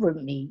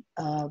covered me,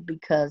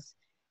 because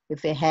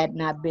if it had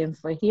not been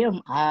for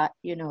him,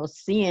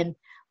 seeing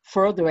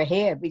further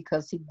ahead,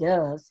 because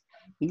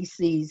he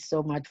sees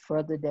so much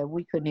further that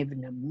we couldn't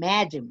even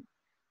imagine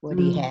what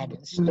he had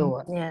in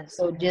store. Yes.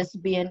 So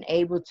just being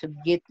able to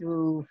get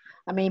through,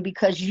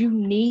 because you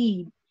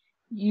need,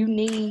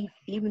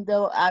 even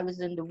though I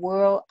was in the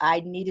world, I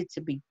needed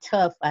to be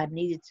tough. I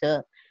needed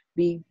to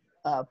be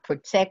a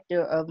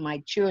protector of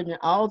my children.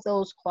 All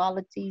those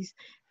qualities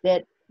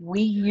that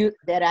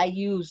I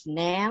use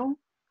now,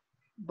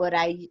 but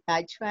I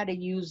try to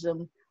use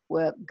them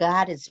where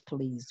God is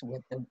pleased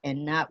with them,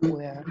 and not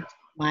where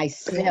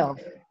myself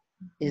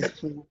is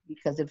pleased.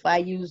 Because if I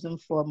use them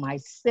for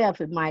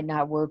myself, it might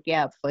not work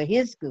out for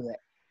his good.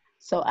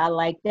 So I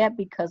like that,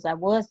 because I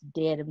was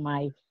dead in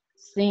my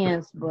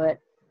sins, but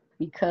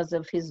because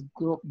of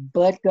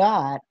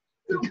God,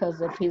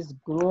 because of his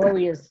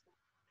glorious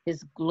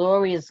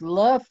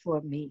love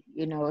for me,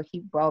 he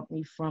brought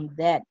me from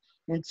that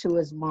into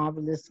his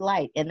marvelous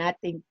light. And I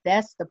think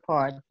that's the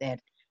part that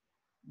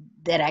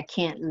I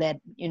can't let,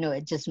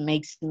 it just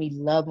makes me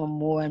love him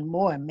more and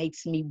more. It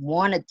makes me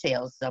want to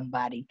tell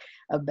somebody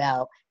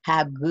about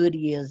how good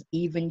he is,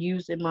 even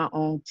using my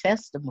own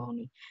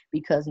testimony,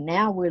 because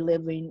now we're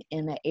living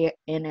in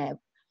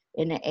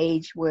an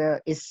age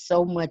where it's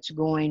so much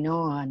going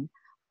on.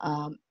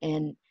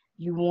 And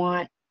you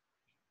want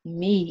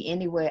me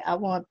anyway, I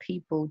want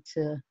people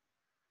to,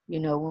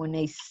 when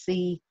they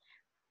see,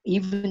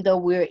 even though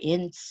we're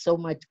in so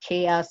much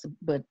chaos,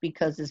 but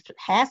because it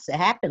has to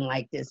happen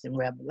like this in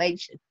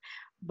Revelation,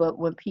 but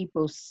when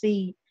people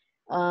see,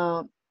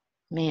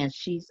 man,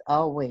 she's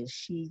always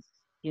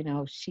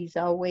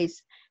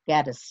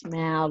got a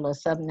smile or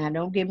something. Now,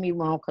 don't get me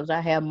wrong, because I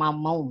have my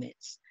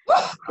moments,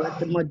 but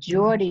the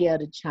majority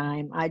of the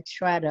time, I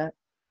try to,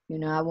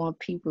 I want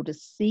people to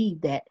see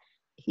that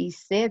he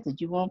said that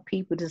you want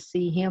people to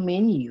see him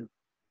in you,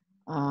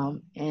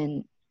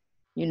 and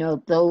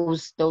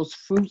those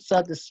fruits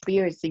of the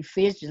spirits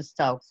Ephesians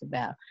talks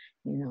about,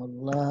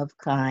 love,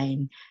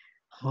 kind,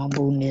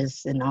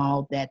 humbleness, and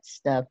all that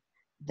stuff.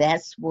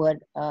 That's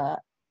what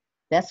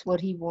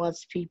he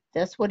wants people.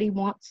 That's what he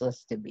wants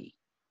us to be.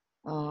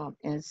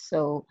 And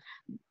so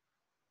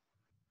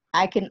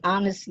I can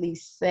honestly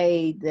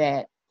say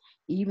that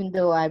even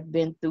though I've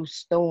been through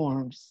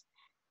storms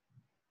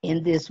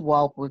in this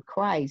walk with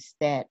Christ,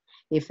 that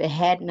if it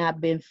had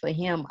not been for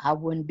him, I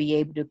wouldn't be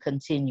able to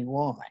continue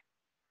on.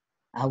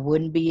 I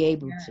wouldn't be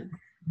able to,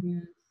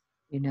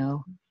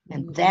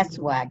 and that's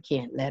why I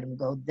can't let him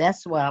go.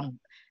 That's why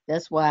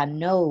I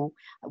know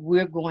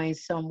we're going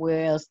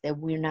somewhere else, that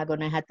we're not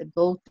going to have to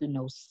go through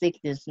no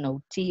sickness,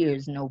 no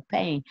tears, no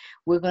pain.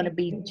 We're going to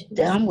be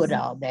done with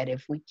all that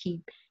if we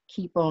keep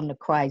on the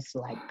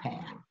Christ-like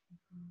path.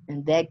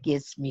 And that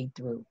gets me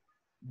through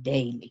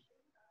daily,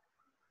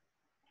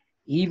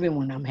 even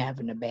when I'm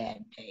having a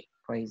bad day.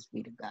 Praise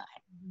be to God.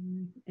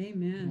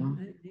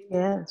 Amen.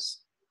 Yes.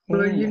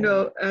 Well,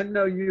 I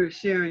know you were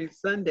sharing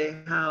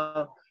Sunday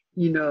how,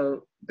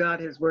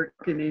 God is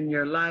working in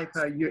your life,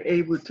 how you're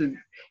able to,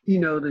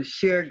 to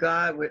share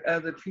God with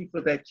other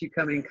people that you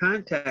come in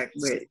contact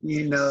with.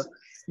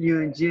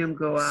 You and Jim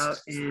go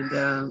out and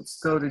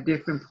go to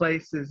different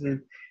places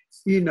and,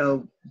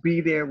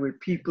 be there with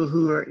people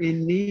who are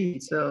in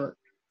need. So,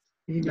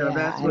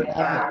 that's what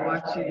God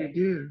wants you to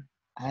do.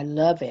 I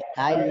love it.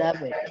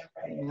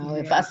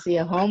 If I see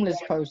a homeless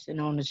person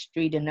on the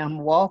street and I'm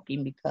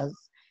walking, because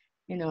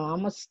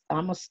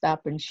I'm a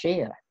stop and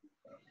share.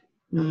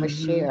 I'm a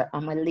share.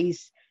 I'm at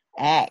least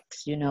ask,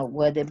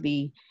 whether it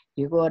be,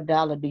 here go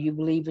 $1, do you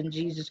believe in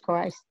Jesus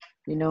Christ?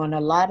 And a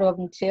lot of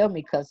them tell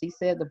me, because he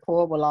said the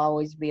poor will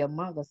always be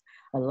among us.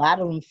 A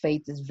lot of them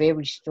faith is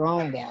very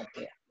strong out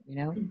there,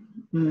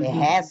 It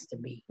has to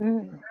be.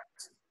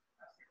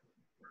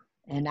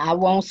 And I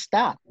won't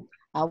stop.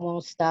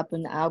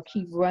 And I'll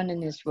keep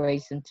running this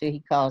race until he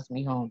calls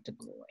me home to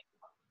glory.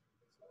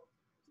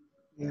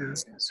 Yeah.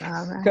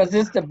 Because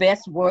it's the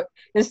best work.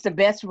 It's the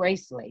best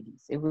race,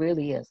 ladies. It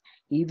really is.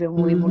 Even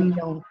when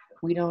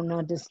we don't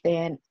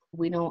understand.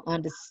 We don't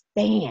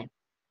understand.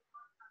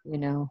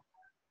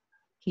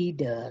 He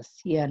does.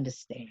 He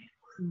understands,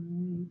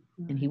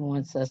 and he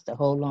wants us to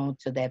hold on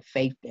to that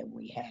faith that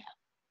we have.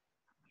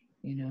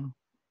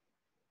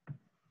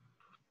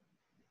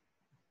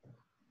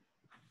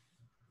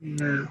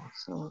 Yeah.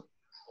 So,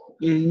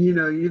 And,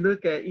 you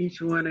look at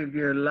each one of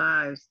your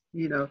lives,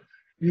 you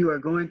are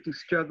going through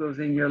struggles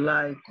in your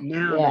life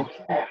now yeah.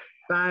 that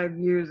 5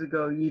 years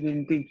ago, you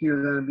didn't think you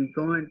were going to be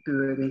going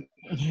through it. And,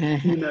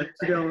 you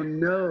don't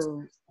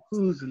know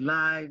whose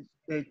lives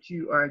that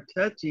you are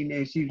touching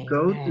as you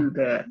go Amen. through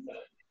that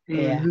and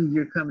Yeah. who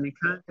you're coming in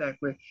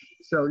contact with.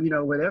 So,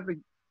 whatever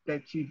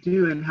that you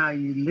do and how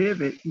you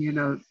live it,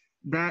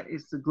 that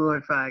is to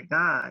glorify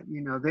God.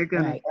 They're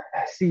going Right.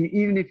 to see,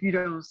 even if you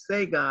don't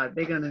say God,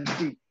 they're going to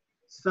see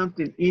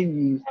something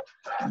in you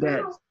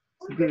that's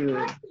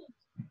good.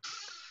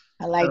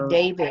 I like So,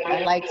 David.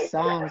 I like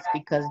Psalms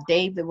because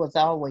David was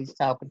always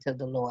talking to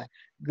the Lord.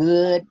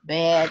 Good,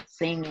 bad,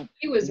 singing.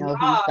 He was He's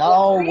raw,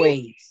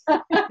 always,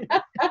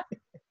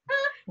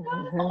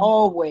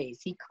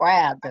 always. He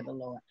cried to the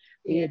Lord.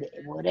 Yeah.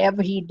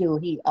 Whatever he do,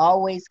 he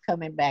always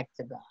coming back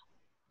to God.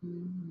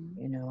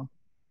 Mm-hmm.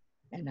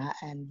 And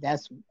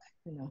that's,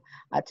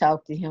 I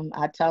talk to him.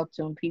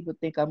 People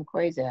think I'm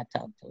crazy. I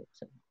talk to him.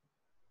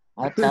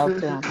 I talk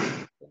to him.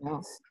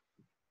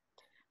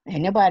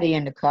 Ain't nobody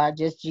in the car,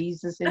 just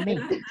Jesus and me.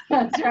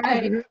 That's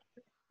right.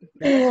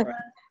 That's right.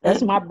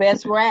 That's my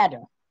best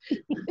rider.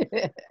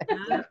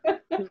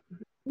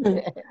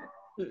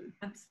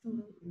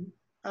 Absolutely.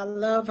 I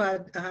love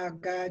how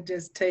God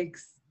just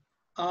takes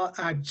all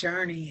our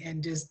journey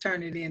and just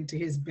turn it into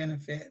his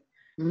benefit.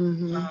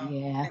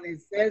 Yeah. And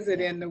it says it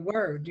in the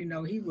word, he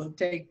will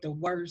take the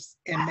worst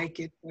and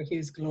make it for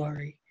his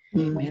glory.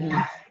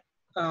 Amen.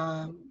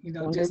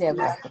 Just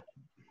listen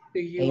to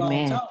you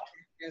all talk,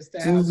 just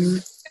to how we,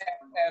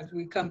 as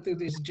we come through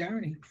this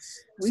journey,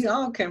 we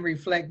all can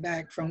reflect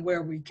back from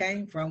where we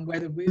came from,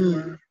 whether we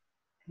were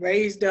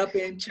raised up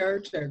in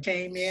church or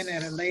came in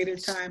at a later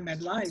time in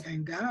life,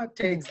 and God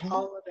takes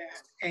all of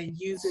that and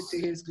uses it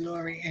to his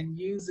glory and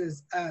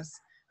uses us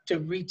to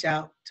reach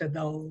out to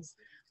those,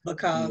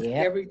 because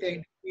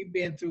everything we've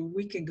been through,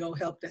 we can go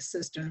help that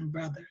sister and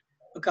brother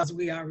because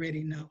we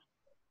already know,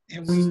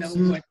 and we know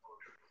what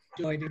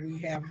joy that we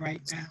have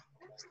right now.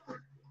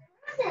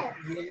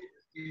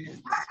 Yes.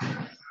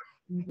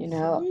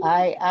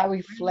 I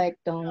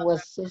reflect on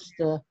what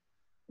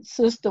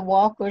Sister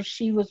Walker,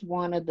 she was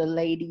one of the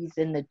ladies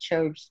in the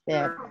church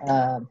that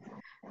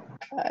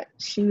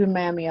she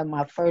reminded me of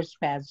my first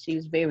pastor. She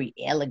was very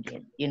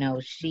elegant,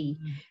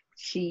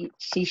 she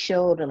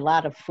showed a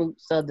lot of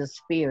fruits of the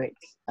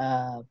spirits,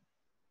 and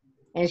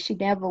she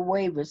never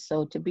wavered.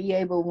 So to be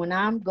able, when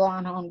I'm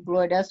gone home,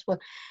 glory, that's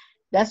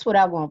what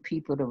I want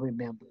people to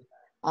remember.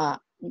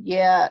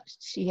 Yeah,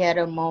 she had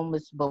her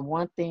moments, but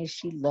one thing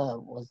she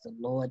loved was the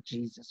Lord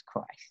Jesus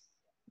Christ,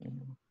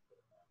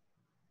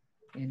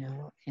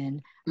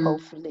 and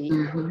hopefully,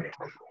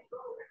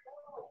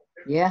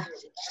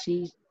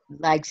 she,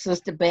 like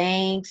Sister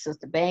Banks,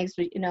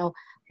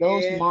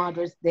 those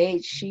martyrs,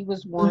 she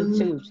was one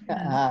too.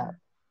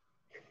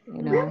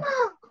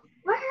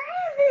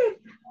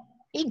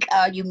 He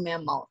called you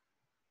Memo.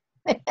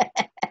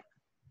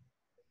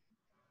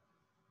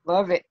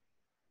 Love it.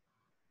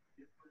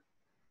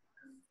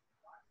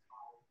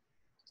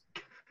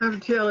 I'm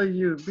telling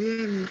you,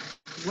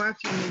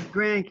 watching these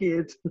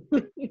grandkids,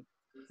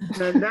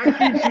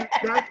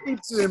 that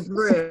keeps you in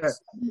prayer.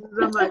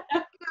 I'm like,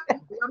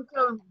 I'm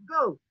telling them,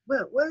 go.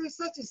 Well, where is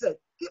such and such?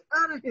 Get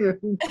out of here.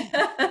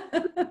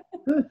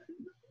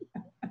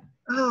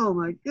 Oh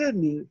my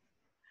goodness.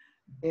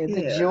 It's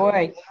a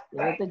joy.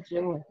 It's a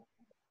joy.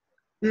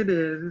 It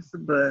is. It's a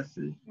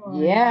blessing.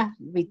 Yeah,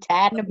 be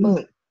tied in a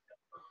book.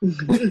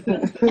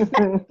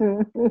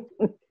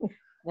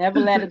 Never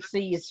let him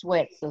see you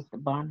sweat, Sister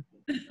Bonnie.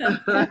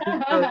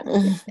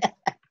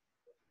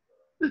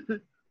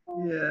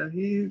 Yeah,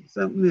 he's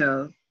something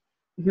else.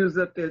 He was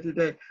up there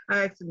today.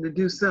 I asked him to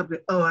do something.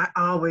 Oh, I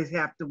always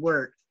have to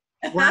work.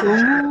 Why?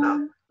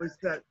 I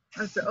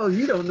said, oh,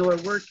 you don't know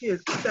what work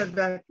is. Get that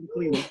vacuum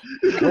cleaner.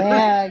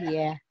 Well,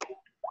 yeah.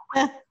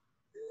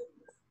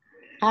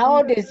 How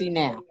old is he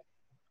now?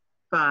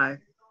 5.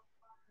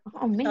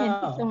 Oh,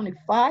 man, he's only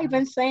 5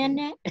 and saying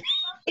that?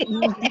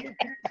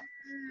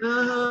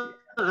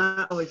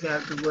 I always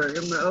have to work.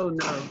 I'm like, oh,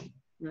 no.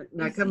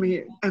 Now come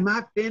here. Am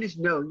I finished?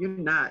 No, you're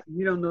not.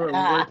 You don't know what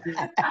work is.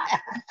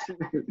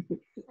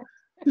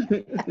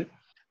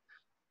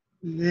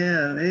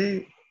 Yeah,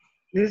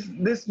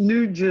 this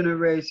new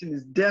generation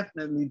is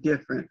definitely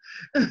different.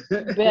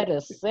 Better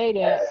say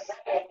that.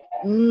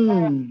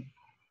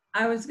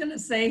 I was going to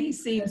say he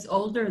seems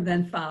older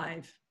than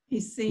 5. He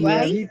seems.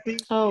 Right? Yeah, he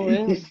thinks,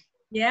 really?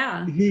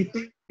 Yeah. He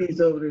thinks he's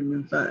older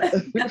than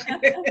 5.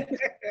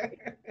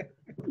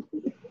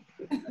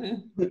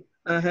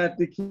 I have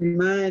to keep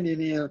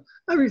reminding him.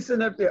 I be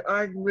sitting up there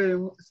arguing with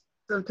him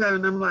sometimes,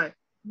 and I'm like,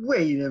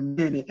 wait a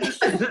minute. You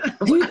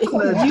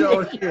the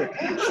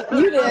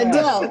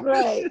adult,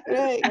 right.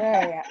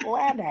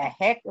 Why the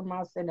heck am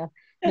I sitting up?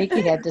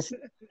 Nikki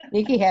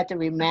had to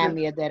remind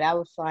me of that. I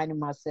was finding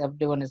myself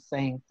doing the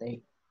same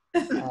thing.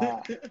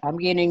 I'm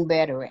getting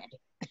better at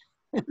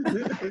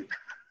it.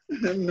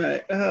 I'm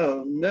like,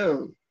 oh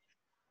no.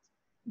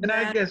 And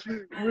I guess we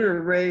were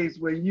raised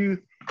where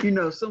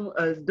some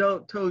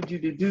adult told you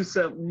to do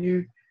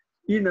something,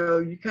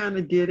 you kind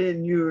of did it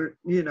and you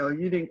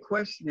didn't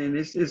question it.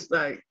 It's just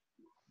like,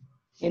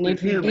 And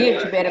if you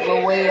did, you better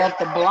go way up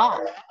the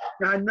block.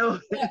 I know.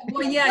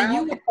 Well, yeah,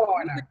 you would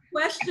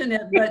question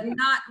it, but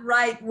not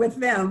right with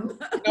them.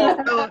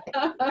 No,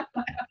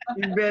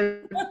 you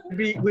better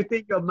be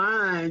within your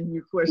mind,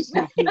 you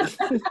question it.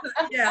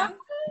 Yeah.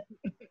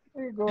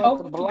 Go up the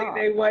Hopefully block.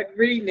 they wasn't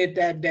reading it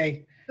that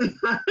day.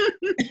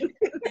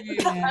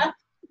 Yeah.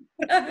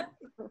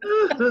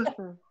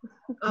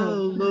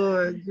 Oh,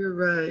 Lord, you're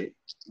right.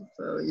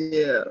 So,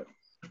 yeah.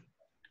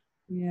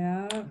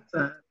 Yeah.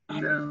 So,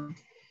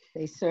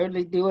 They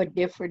certainly do it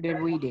different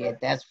than we did,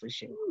 that's for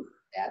sure.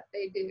 That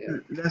they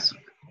do.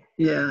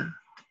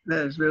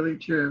 That is really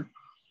true.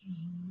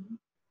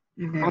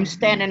 I'm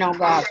standing on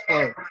God's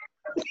word.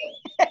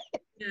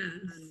 Yes.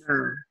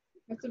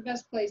 That's the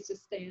best place to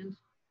stand.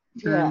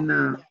 Yeah.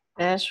 No.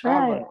 That's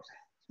right.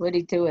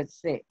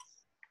 22:6.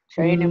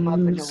 Train them up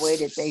in the way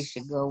that they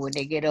should go. When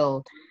they get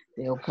old,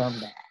 they'll come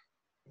back.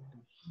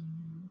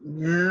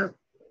 Yep.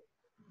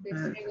 They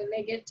say when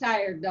they get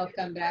tired, they'll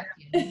come back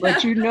in.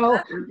 But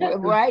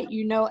right?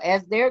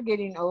 As they're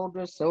getting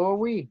older, so are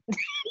we.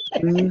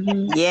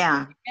 Mm-hmm.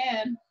 Yeah.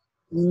 And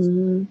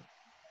Mm-hmm.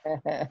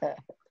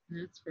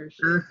 that's for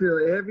sure. I feel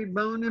every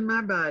bone in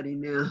my body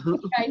now.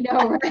 I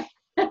know, right?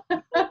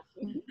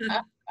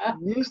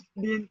 Used to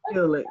didn't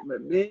feel it,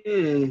 but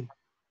man.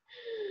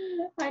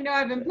 I know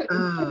I've been putting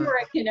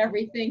turmeric in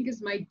everything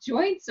because my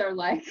joints are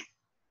like,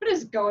 what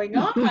is going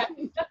on?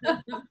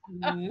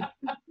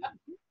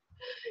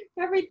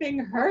 Everything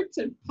hurts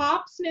and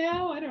pops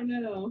now. I don't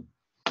know.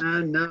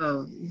 I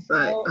know. It's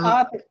like,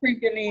 Arthur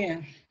creeping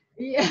in.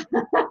 Yeah,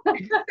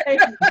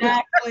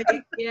 exactly.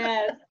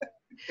 Yes.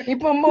 Keep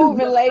them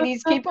moving,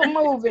 ladies. Keep them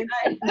moving.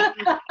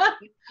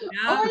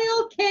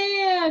 Oil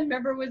can.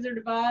 Remember Wizard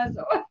of Oz?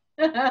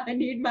 I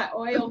need my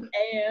oil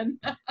can.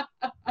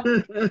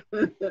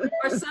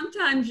 Or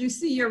sometimes you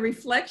see your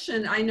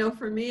reflection, I know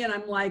for me, and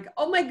I'm like,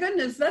 oh my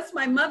goodness, that's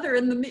my mother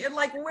in the mirror.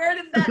 Like, where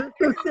did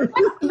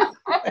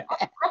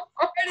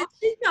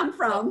she come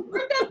from?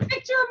 Where'd that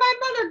picture of my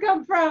mother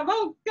come from?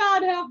 Oh,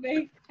 God help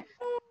me.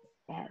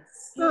 Yes.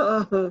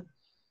 Oh,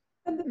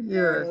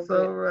 you're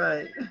so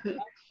right.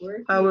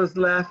 I was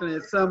laughing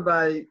at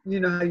somebody, you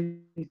know how you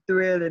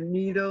thread a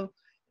needle?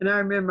 And I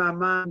remember my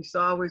mom used to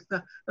always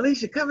tell,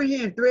 Alicia, come in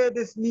here and thread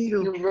this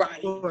needle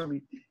for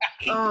me.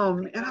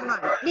 And I'm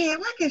like, man,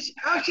 why can't she?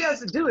 All she has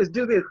to do is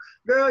do this.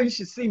 Girl, you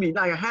should see me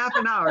like a half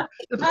an hour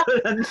to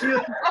put a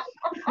needle,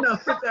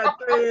 put that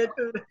thread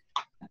through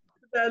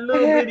that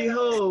little bitty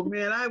hole,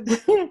 man. I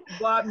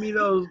bought me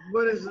those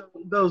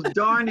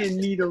darning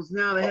needles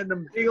now. They had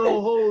them big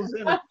old holes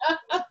in them.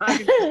 I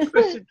can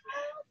push it.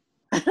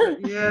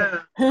 Yeah.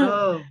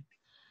 Oh.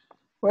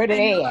 Where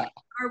they at?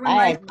 Or when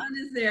my son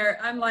is there,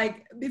 I'm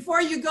like, before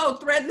you go,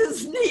 thread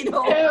this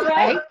needle.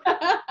 Right?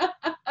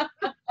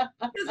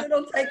 Because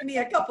it'll take me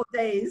a couple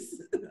days.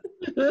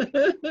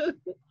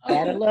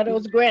 Gotta love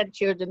those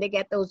grandchildren. They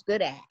got those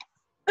good eyes.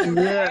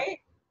 Yeah.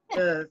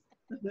 Yes.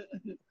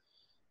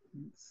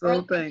 So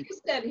Like thank you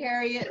said,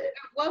 Harriet, at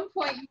one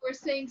point you were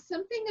saying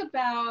something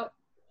about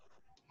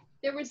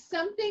there was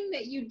something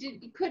that you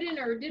couldn't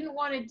or didn't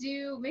want to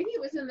do. Maybe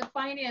it was in the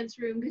finance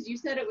room because you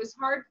said it was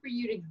hard for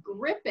you to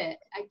grip it.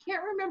 I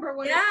can't remember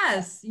what it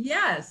was.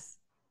 Yes.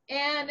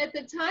 And at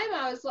the time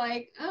I was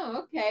like, oh,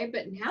 okay.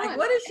 But now Like,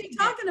 what is she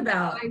talking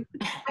about?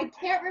 I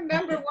can't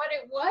remember what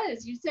it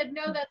was. You said,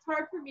 no, that's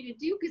hard for me to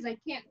do because I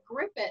can't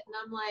grip it. And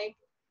I'm like,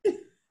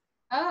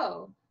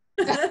 oh.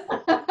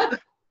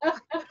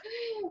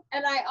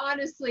 And I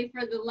honestly,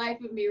 for the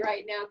life of me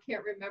right now,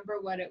 can't remember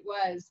what it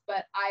was,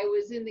 but I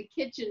was in the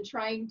kitchen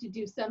trying to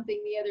do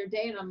something the other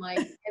day and I'm like,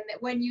 and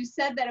when you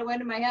said that, it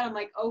went in my head, I'm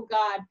like, oh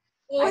God,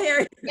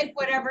 it's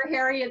whatever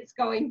Harriet's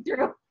going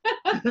through.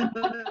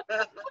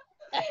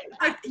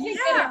 I can't get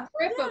a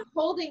grip of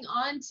holding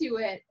on to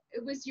it.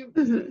 It was your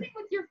something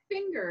with your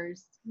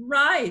fingers.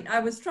 Right.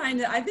 I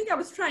think I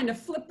was trying to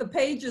flip the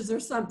pages or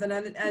something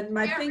and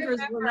my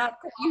fingers were not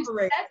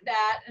cooperating. You said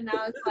that and I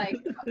was like,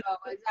 oh,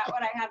 is that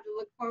what I have to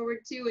look forward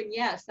to? And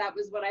yes, that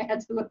was what I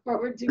had to look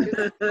forward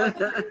to.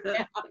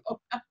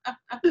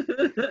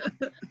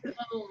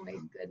 Oh my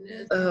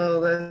goodness.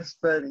 Oh, that's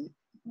funny.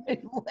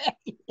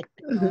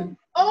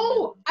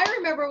 Oh, I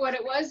remember what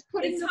it was.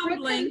 Putting It's the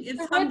humbling. ribbons,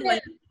 It's humbling.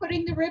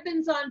 putting the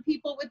ribbons on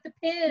people with the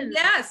pins.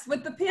 Yes,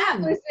 with the pin. That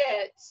was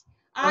it.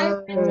 I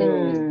meant to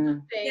do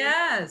something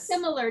Yes.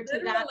 similar to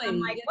that. I'm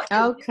like, what is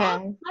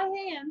Okay. my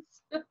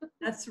hands?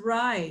 That's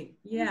right.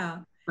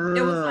 Yeah.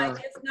 It was like,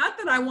 it's not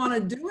that I want to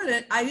do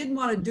it. I didn't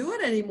want to do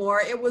it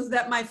anymore. It was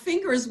that my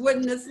fingers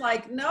wouldn't. It's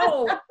like,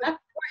 no.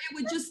 It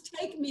would just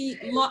take me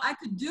I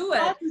could do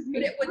it,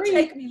 but it would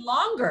take me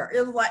longer.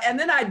 It was like, and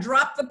then I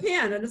dropped the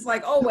pen and it's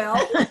like, oh well.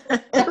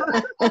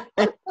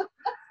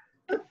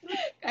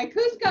 Like,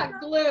 who's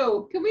got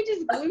glue? Can we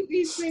just glue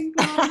these things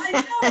on?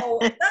 I know.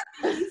 That'd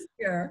be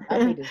easier.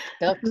 I need to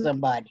stuck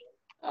somebody.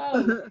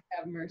 Oh,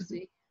 have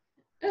mercy.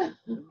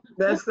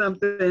 That's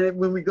something that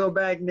when we go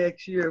back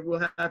next year,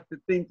 we'll have to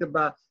think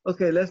about,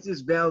 okay, let's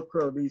just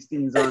Velcro these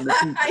things on the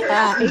people.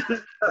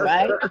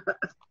 Right?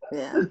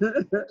 Yeah.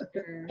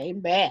 Sure.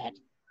 Ain't bad.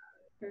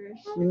 For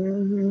sure.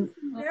 Mhm.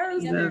 There's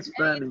Any other- That's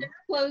funny. any other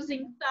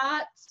closing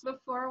thoughts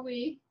before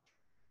we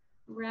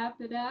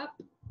wrap it up?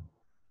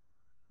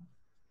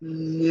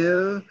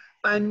 Yeah.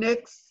 Our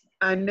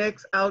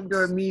next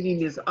outdoor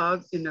meeting is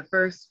in the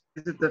first.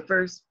 Is it the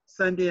first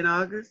Sunday in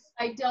August?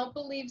 I don't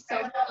believe so.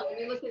 Hold on, let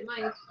me look at my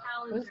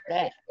calendar. What's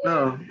that?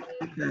 Oh,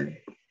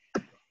 okay.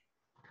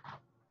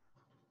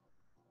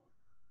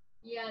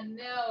 Yeah,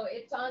 no,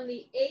 it's on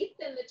the 8th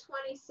and the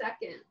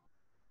 22nd.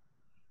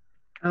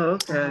 Oh,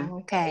 okay.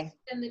 Okay.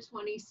 And the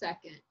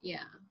 22nd,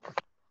 yeah.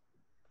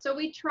 So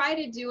we try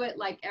to do it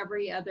like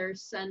every other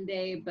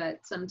Sunday, but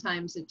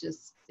sometimes it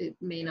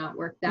may not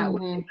work that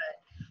way.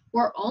 But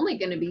we're only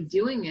going to be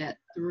doing it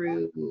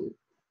through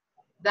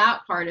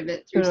that part of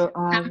it through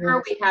September.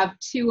 August. We have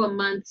 2 a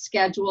month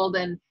scheduled,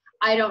 and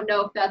I don't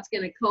know if that's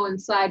going to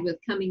coincide with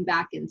coming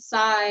back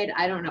inside.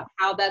 I don't know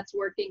how that's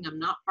working. I'm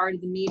not part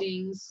of the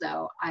meetings,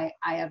 so I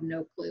have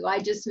no clue. I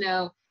just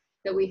know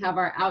that we have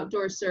our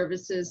outdoor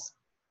services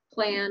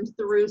planned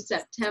through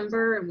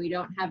September, and we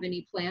don't have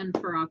any planned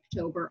for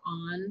October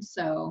on.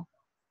 So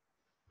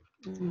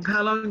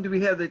How long do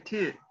we have the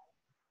tent?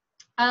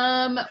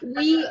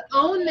 we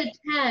own the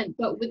tent,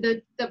 but with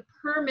the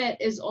permit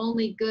is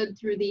only good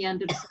through the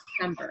end of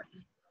September.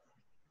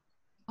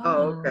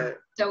 Oh, okay.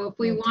 So if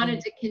we Okay. wanted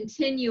to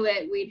continue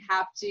it, we'd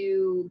have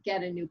to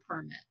get a new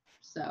permit.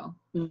 So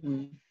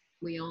Mm-hmm.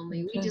 we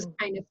Okay. just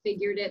kind of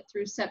figured it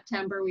through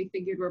September. We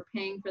figured we're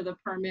paying for the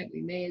permit.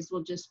 We may as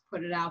well just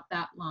put it out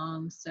that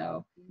long.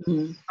 So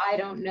Mm-hmm. I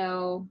don't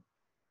know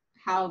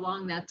how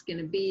long that's going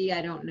to be.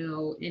 I don't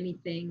know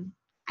anything.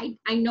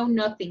 I know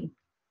nothing.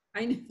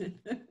 I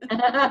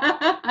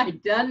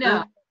don't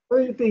know.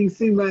 Everything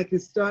seems like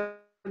it's starting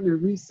to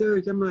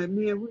research. I'm like,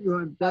 man, we're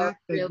going back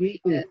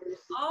really again.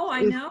 Oh,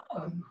 I It's- know.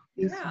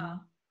 It's Yeah.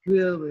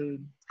 really.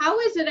 How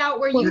is it out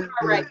where you Well,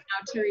 are right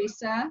now,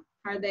 Teresa?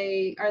 Are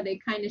they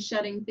kind of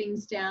shutting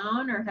things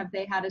down, or have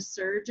they had a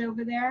surge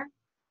over there?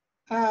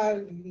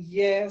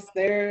 Yes,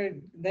 they're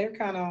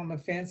kind of on the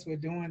fence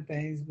with doing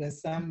things, but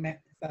so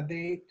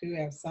they do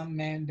have some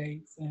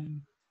mandates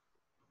and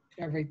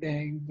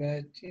everything,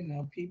 but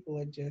people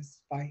are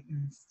just fighting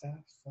and stuff,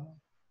 so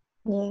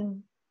Yeah.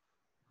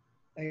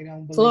 they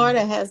don't believe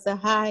Florida it. has the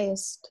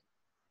highest.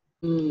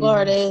 Mm.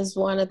 Florida is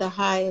one of the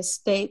highest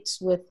states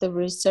with the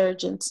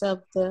resurgence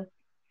of the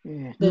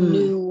Yeah.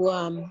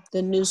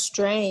 new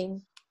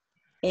strain,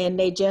 and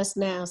they just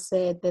now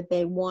said that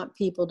they want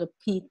people to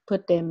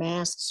put their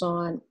masks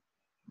on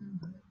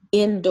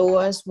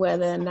indoors,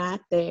 whether or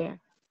not they're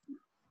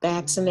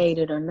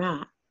vaccinated or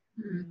not.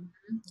 Mhm.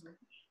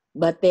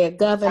 But their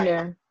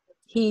governor,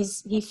 he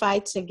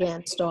fights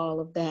against all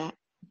of that.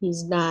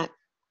 He's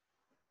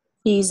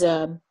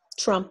a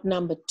Trump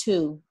number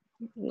 2,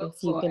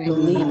 if you can boy.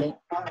 believe it.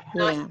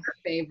 Not Yeah. your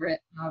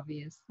favorite,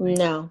 obviously.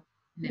 No.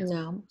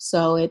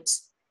 So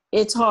it's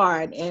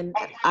hard. And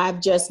I've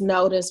just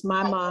noticed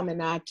my mom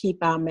and I keep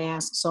our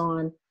masks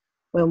on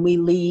when we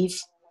leave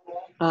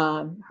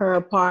her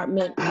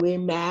apartment. We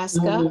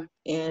mask up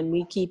and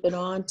we keep it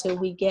on till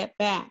we get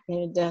back. And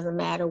it doesn't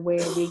matter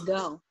where we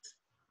go.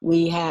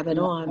 We have it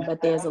on.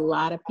 But there's a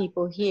lot of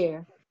people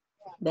here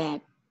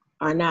that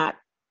are not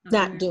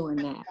doing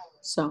that.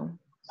 So,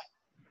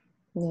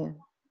 yeah.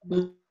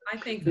 I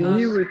think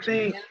You would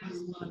think Louisiana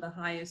is one of the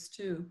highest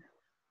too.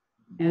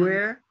 And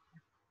where?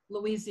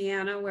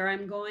 Louisiana, where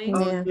I'm going,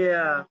 Oh,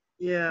 yeah.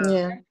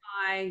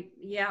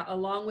 yeah,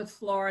 along with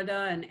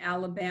Florida and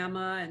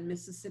Alabama and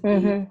Mississippi.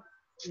 Mhm.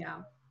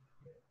 Yeah.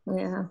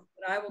 Yeah.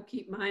 But I will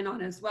keep mine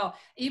on as well.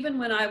 Even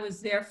when I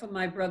was there for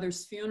my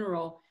brother's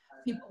funeral,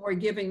 people were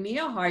giving me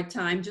a hard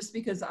time just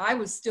because I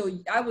was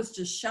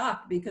just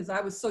shocked because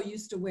I was so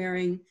used to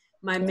wearing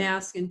my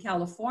mask in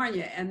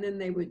California. And then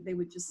they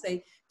would just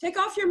say, take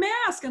off your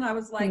mask. And I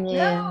was like,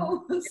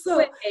 no.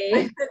 So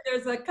I said,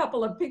 there's a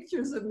couple of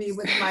pictures of me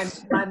with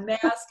my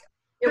mask.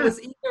 It was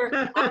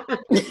either on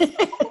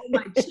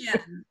my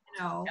chin,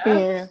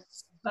 Yeah.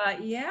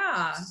 But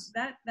yeah,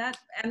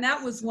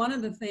 that was one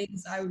of the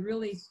things I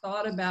really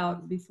thought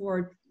about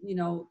before,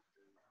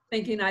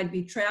 thinking I'd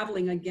be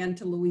traveling again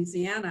to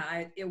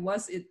Louisiana. It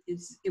was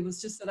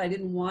just that I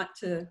didn't want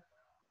to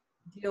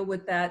deal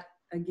with that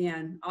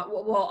again.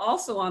 Well,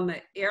 also on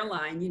the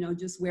airline,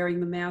 just wearing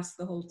the mask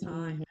the whole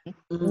time.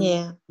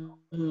 Yeah.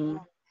 Mm-hmm.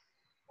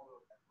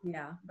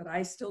 Yeah, but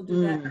I still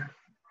do that.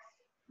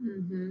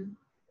 Mm-hmm.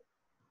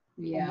 Well,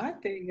 Yeah. my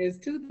thing is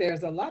too,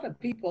 there's a lot of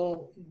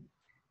people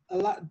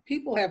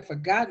have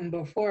forgotten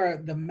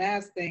before the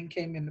mask thing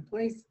came into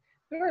place.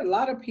 There are a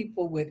lot of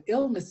people with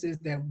illnesses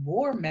that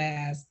wore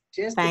masks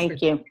just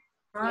Thank you.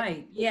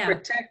 Right. Yeah.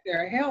 protect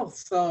their health.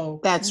 So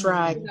That's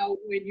right.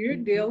 when you're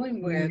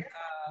dealing with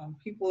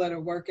people that are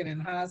working in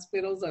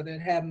hospitals or that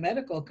have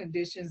medical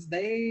conditions,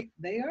 they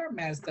are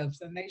masked up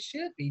and they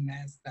should be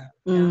masked up.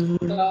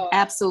 Mm-hmm. So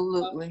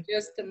Absolutely.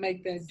 just to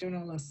make that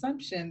general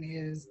assumption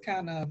is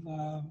kind of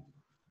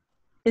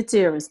It's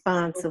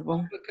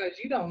irresponsible. because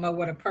you don't know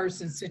what a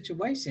person's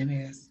situation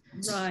is.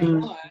 Right.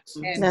 One,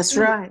 and That's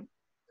two, right.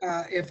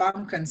 if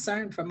I'm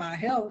concerned for my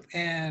health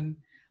and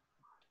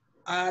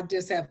I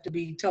just have to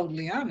be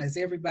totally honest.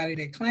 Everybody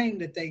that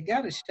claimed that they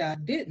got a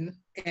shot didn't,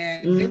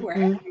 and they were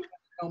happy when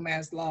the no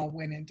mask law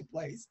went into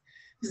place.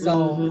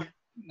 So,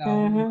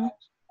 my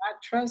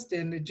trust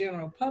in the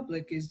general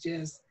public is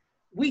just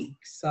weak.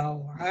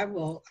 So I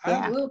will be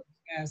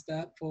masked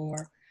up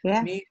for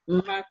me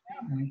and my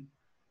family.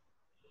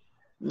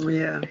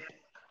 Yeah.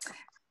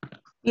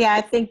 Yeah,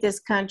 I think this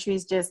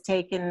country's just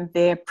taken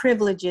their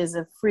privileges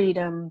of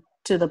freedom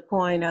to the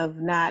point of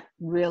not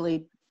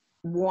really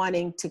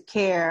wanting to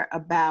care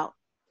about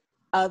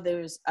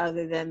others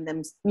other than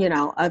them,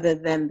 other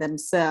than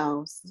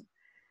themselves.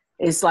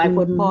 It's like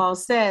what Paul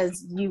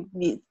says,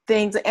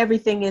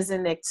 everything is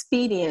an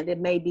expedient. It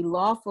may be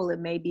lawful, it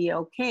may be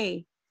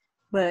okay,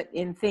 but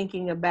in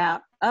thinking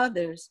about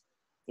others,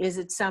 is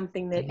it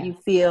something that you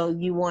feel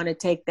you want to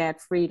take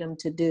that freedom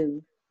to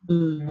do?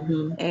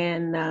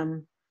 And,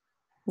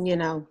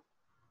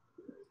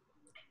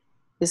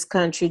 this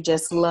country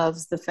just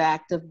loves the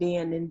fact of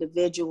being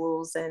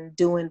individuals and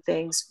doing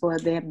things for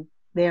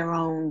their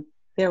own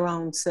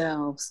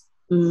selves.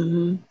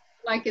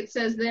 Like it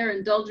says there,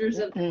 indulgers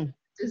of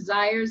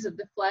desires of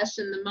the flesh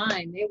and the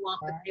mind. They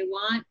want what they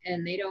want,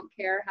 and they don't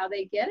care how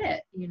they get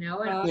it, and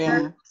are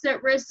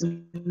at risk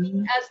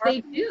as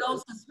they do.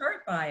 Else is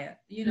hurt by it,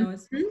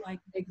 It's just like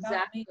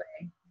exactly.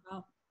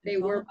 They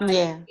were by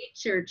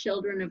nature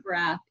children of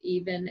wrath,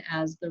 even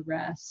as the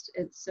rest.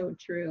 It's so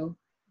true.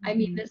 I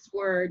mean, this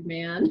word,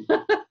 man.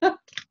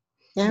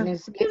 And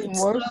it's getting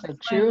worse for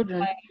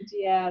children.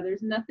 Yeah,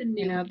 there's nothing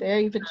new.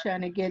 They're even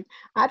trying to get.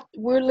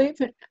 When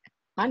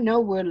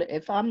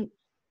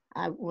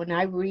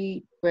I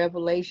read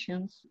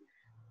Revelations,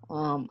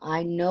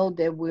 I know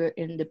that we're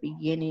in the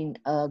beginning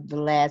of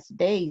the last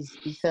days,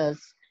 because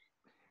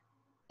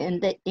in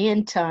the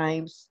end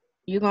times,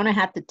 you're going to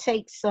have to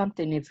take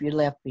something if you're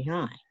left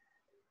behind.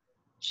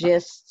 You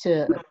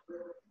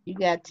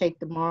got to take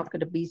the mark of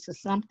the beast or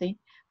something.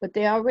 But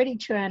they're already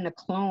trying to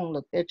clone.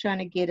 Look, they're trying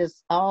to get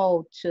us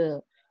all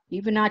to,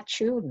 even our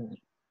children,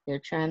 they're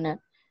trying to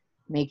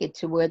make it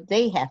to where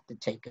they have to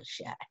take a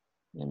shot,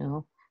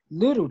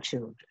 little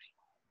children.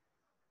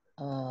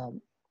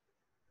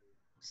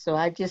 So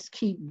I just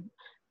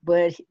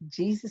but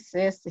Jesus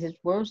says, his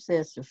word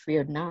says to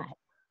fear not,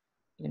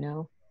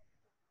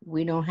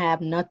 We don't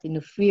have nothing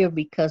to fear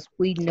because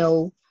we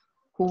know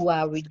who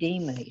our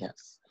Redeemer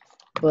is.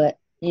 But,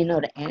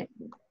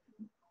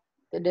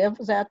 the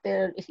devil's out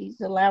there,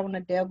 he's allowing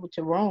the devil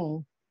to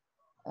roam.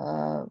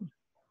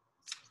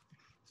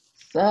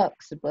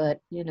 Sucks, but,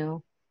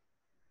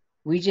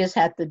 we just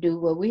have to do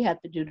what we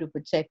have to do to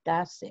protect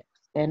ourselves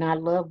and our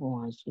loved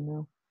ones,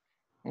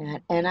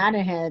 And I done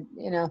had,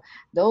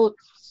 those.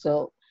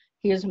 So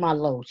here's my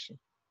lotion.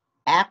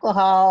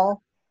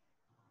 Alcohol,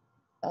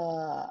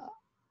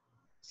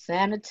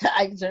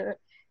 sanitizer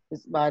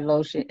is my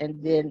lotion,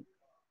 and then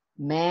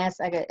masks.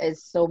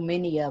 It's so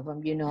many of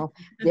them,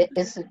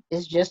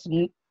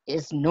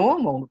 it's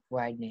normal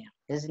right now.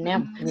 It's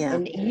now,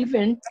 and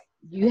even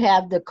you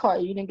have the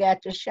card, you didn't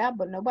got your shot,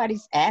 but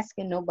nobody's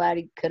asking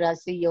nobody, could I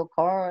see your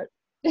card?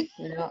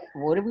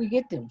 What do we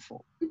get them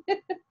for?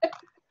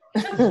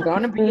 It's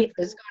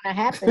gonna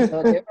happen.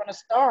 So they're gonna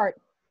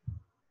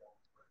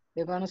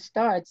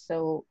start.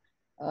 So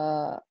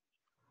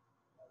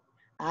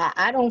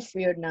I don't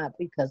fear not,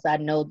 because I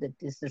know that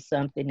this is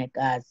something that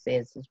God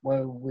says his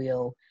word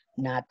will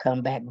not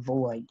come back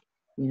void.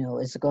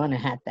 It's gonna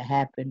have to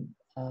happen.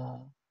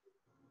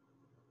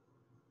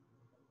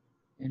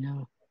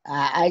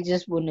 I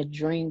just wouldn't have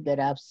dreamed that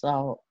I've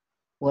saw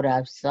what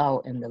I've saw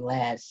in the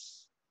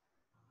last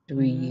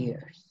 3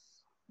 years.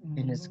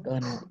 And it's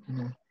gonna,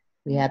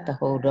 we have to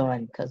hold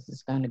on, because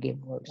it's gonna get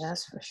worse.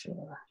 That's for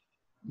sure.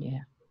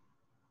 Yeah.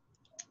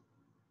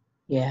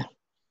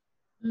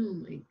 Oh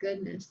my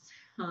goodness.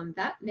 On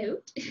that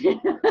note,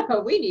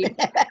 we need.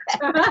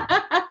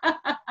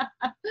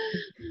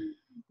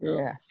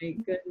 Yeah. Oh my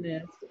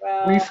goodness.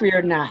 Well, we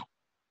fear not.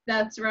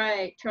 That's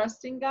right.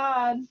 Trust in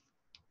God.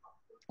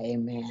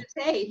 Amen.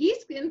 Hey,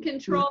 he's in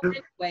control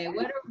anyway.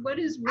 What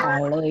is worry?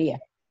 Hallelujah.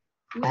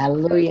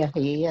 Hallelujah.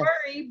 He is.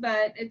 Worry,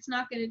 but it's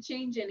not going to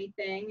change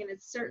anything, and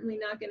it's certainly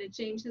not going to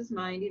change his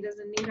mind. He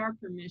doesn't need our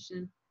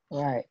permission.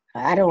 Right.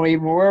 I don't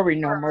even worry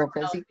no more,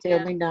 because he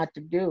tells me not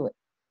to do it.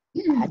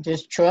 I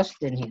just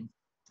trust in him.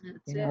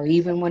 That's it.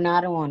 Even when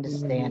I don't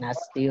understand, I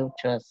still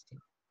trust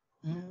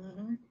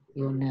him.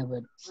 He'll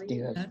never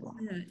steer us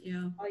wrong.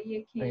 All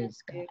you can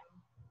Praise do.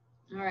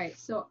 God. All right,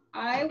 so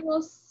I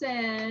will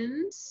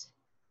send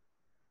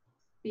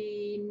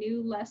the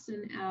new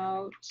lesson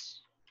out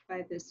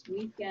by this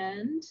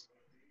weekend.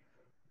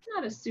 It's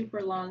not a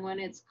super long one.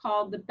 It's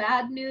called The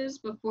Bad News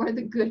Before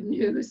the Good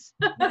News.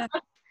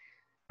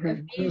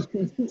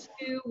 Ephesians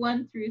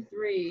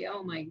 2:1-3.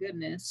 Oh my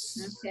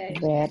goodness. Okay.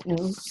 Bad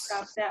news.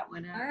 Drop that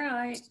one out. All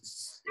right.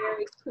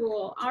 Very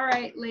cool. All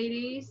right,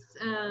 ladies.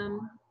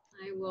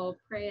 I will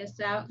pray us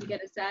out and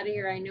get us out of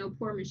here. I know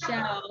poor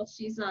Michelle,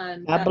 she's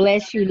on. God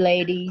bless you,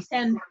 ladies.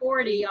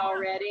 10:40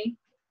 already.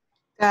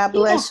 God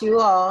bless you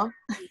all.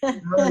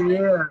 Oh,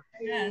 yeah.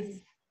 Yes.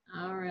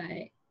 All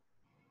right.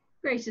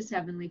 Gracious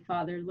Heavenly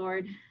Father,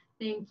 Lord,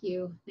 Thank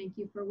you. Thank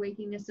you for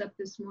waking us up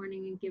this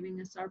morning and giving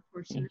us our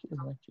portion Thank you,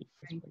 of Lord Jesus.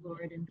 strength,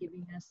 Lord, and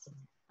giving us,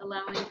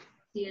 allowing us to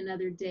see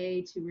another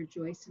day to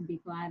rejoice and be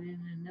glad in,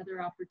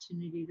 another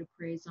opportunity to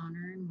praise,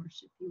 honor, and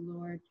worship you,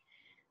 Lord.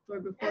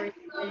 Lord, before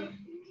anything,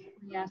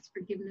 we ask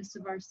forgiveness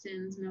of our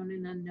sins, known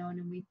and unknown,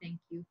 and we thank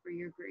you for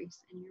your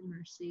grace and your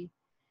mercy.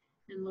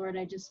 And Lord,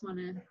 I just want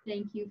to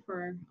thank you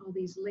for all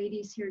these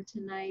ladies here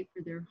tonight,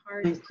 for their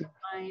hearts, their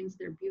minds,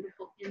 their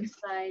beautiful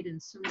insight,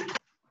 and so many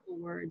beautiful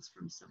words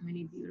from so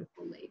many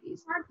beautiful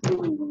ladies. I'm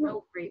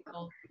so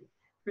grateful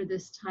for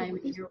this time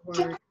in your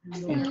word.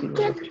 And Lord,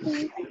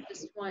 I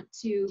just want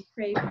to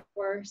pray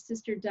for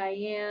Sister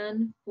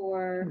Diane,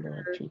 for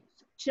her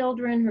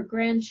children, her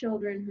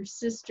grandchildren, her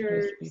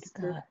sisters,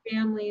 her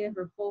family,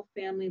 her whole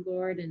family,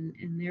 Lord,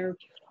 and their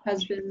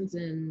husbands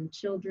and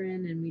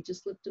children, and we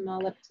just lift them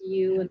all up to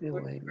you. And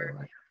Lord,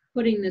 for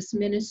putting this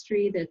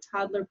ministry, the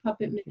toddler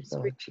puppet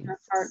ministry, in her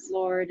heart,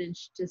 Lord, and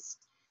she's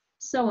just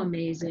so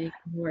amazing,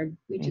 Lord.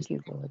 We just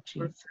thank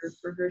you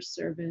for her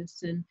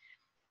service, and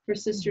for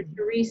Sister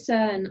Teresa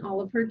and all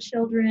of her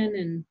children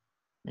and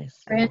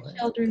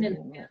grandchildren and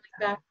family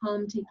back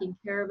home, taking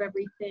care of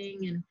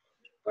everything. And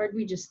Lord,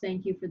 we just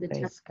thank you for the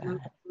testimony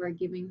you are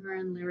giving her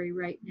and Larry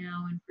right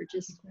now, and for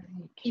just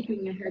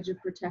keeping your hedge of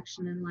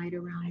protection and light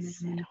around them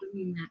and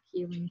bringing that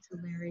healing to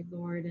Larry,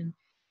 Lord. And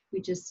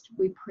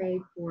we pray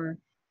for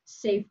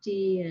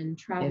safety and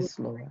travel,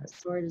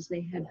 Lord, as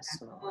they head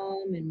back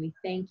home. And we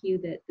thank you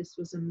that this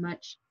was a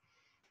much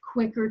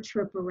quicker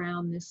trip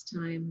around this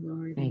time,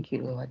 Lord. Thank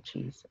you, Lord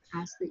Jesus.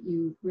 Ask that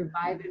you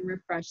revive and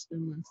refresh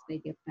them once they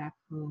get back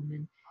home.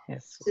 And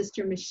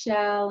Sister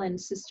Michelle and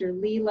Sister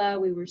Leela,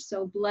 we were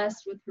so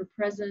blessed with her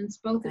presence,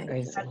 both of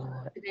them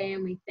today,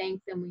 and we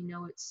thank them. We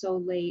know it's so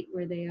late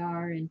where they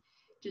are, and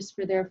just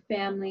for their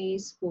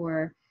families,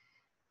 for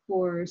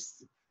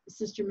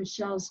Sister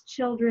Michelle's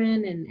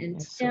children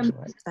and Tim,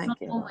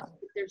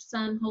 their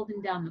son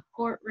holding down the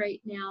fort right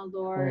now,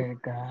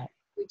 Lord. God.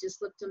 We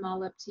just lift them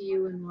all up to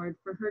you, and Lord,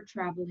 for her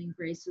traveling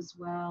grace as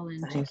well,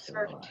 and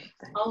for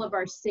all of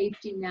our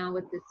safety now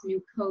with this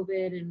new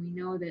COVID. And we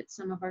know that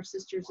some of our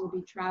sisters will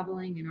be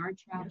traveling and are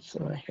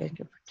traveling.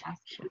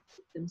 Ask you to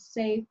keep them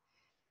safe.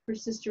 For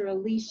Sister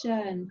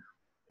Alicia and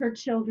her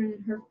children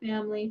and her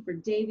family, for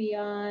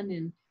Davion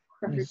and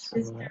for her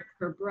sister,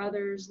 her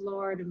brothers,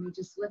 Lord, and we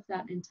just lift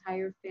that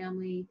entire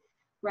family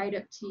right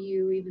up to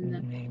you, even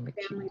the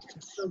family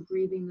that's still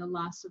grieving the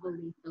loss of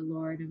Aletha,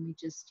 Lord, and we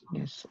just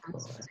ask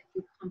that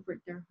you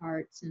comfort their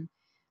hearts. And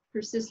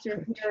for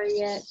Sister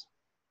Harriet,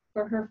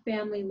 for her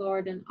family,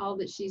 Lord, and all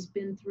that she's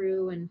been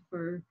through, and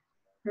for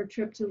her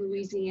trip to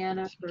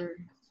Louisiana,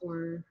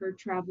 for her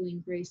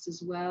traveling grace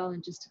as well,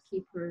 and just to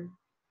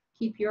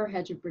keep your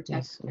hedge of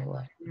protection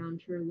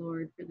around her,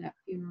 Lord, for that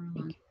funeral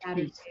on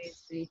Saturday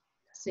as they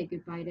say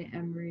goodbye to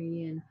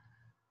Emery. And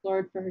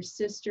Lord, for her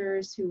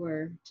sisters who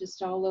are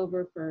just all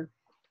over,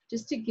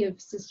 just to give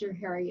Sister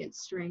Harriet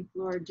strength,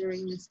 Lord,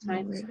 during this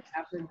time that we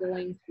have her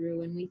going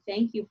through. And we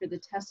thank you for the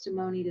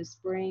testimony this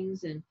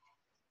brings and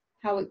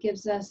how it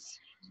gives us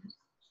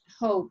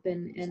hope,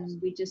 and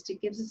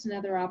it gives us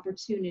another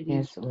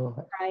opportunity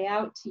to cry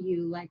out to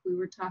you, like we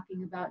were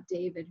talking about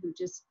David, who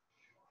just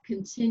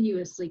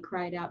continuously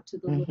cried out to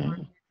the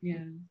Lord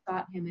and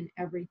sought him in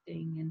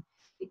everything. And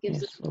it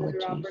gives us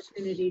another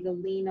opportunity to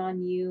lean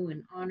on you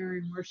and honor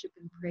and worship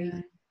and praise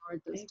you,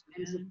 Lord. Those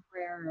times of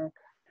prayer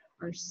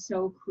are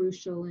so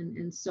crucial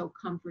and so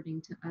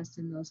comforting to us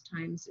in those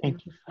times.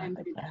 Thank you,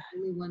 Father. You're the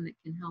only one that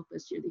can help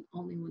us. You're the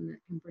only one that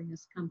can bring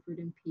us comfort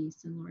and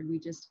peace. And Lord, we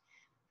just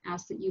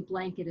ask that you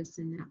blanket us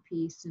in that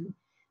peace, and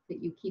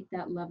that you keep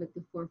that love at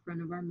the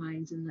forefront of our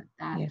minds, and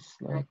that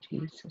Lord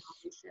Jesus,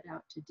 we set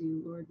out to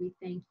do. Lord, we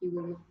thank you.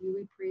 We love you.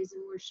 We praise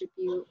and worship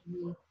you. And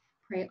we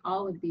pray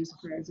all of these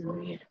prayers in the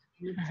name of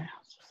Jesus.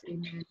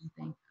 Amen. And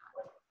thank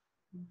God.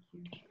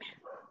 Thank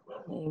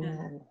you.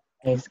 Amen.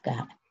 Praise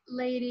God.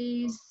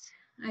 Ladies,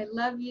 I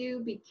love you.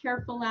 Be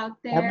careful out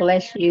there. God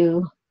bless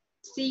you.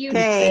 See you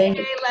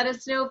today. Let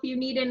us know if you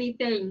need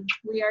anything.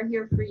 We are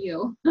here for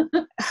you.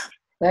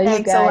 Love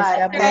you guys.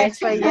 God Thanks bless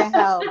for you. your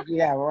help.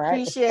 Yeah, right.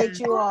 Appreciate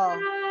you all.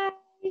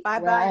 Bye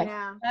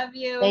now. Love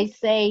you. Stay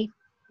safe.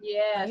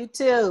 Yes. You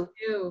too.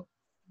 You.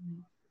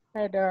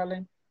 Hi,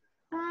 darling.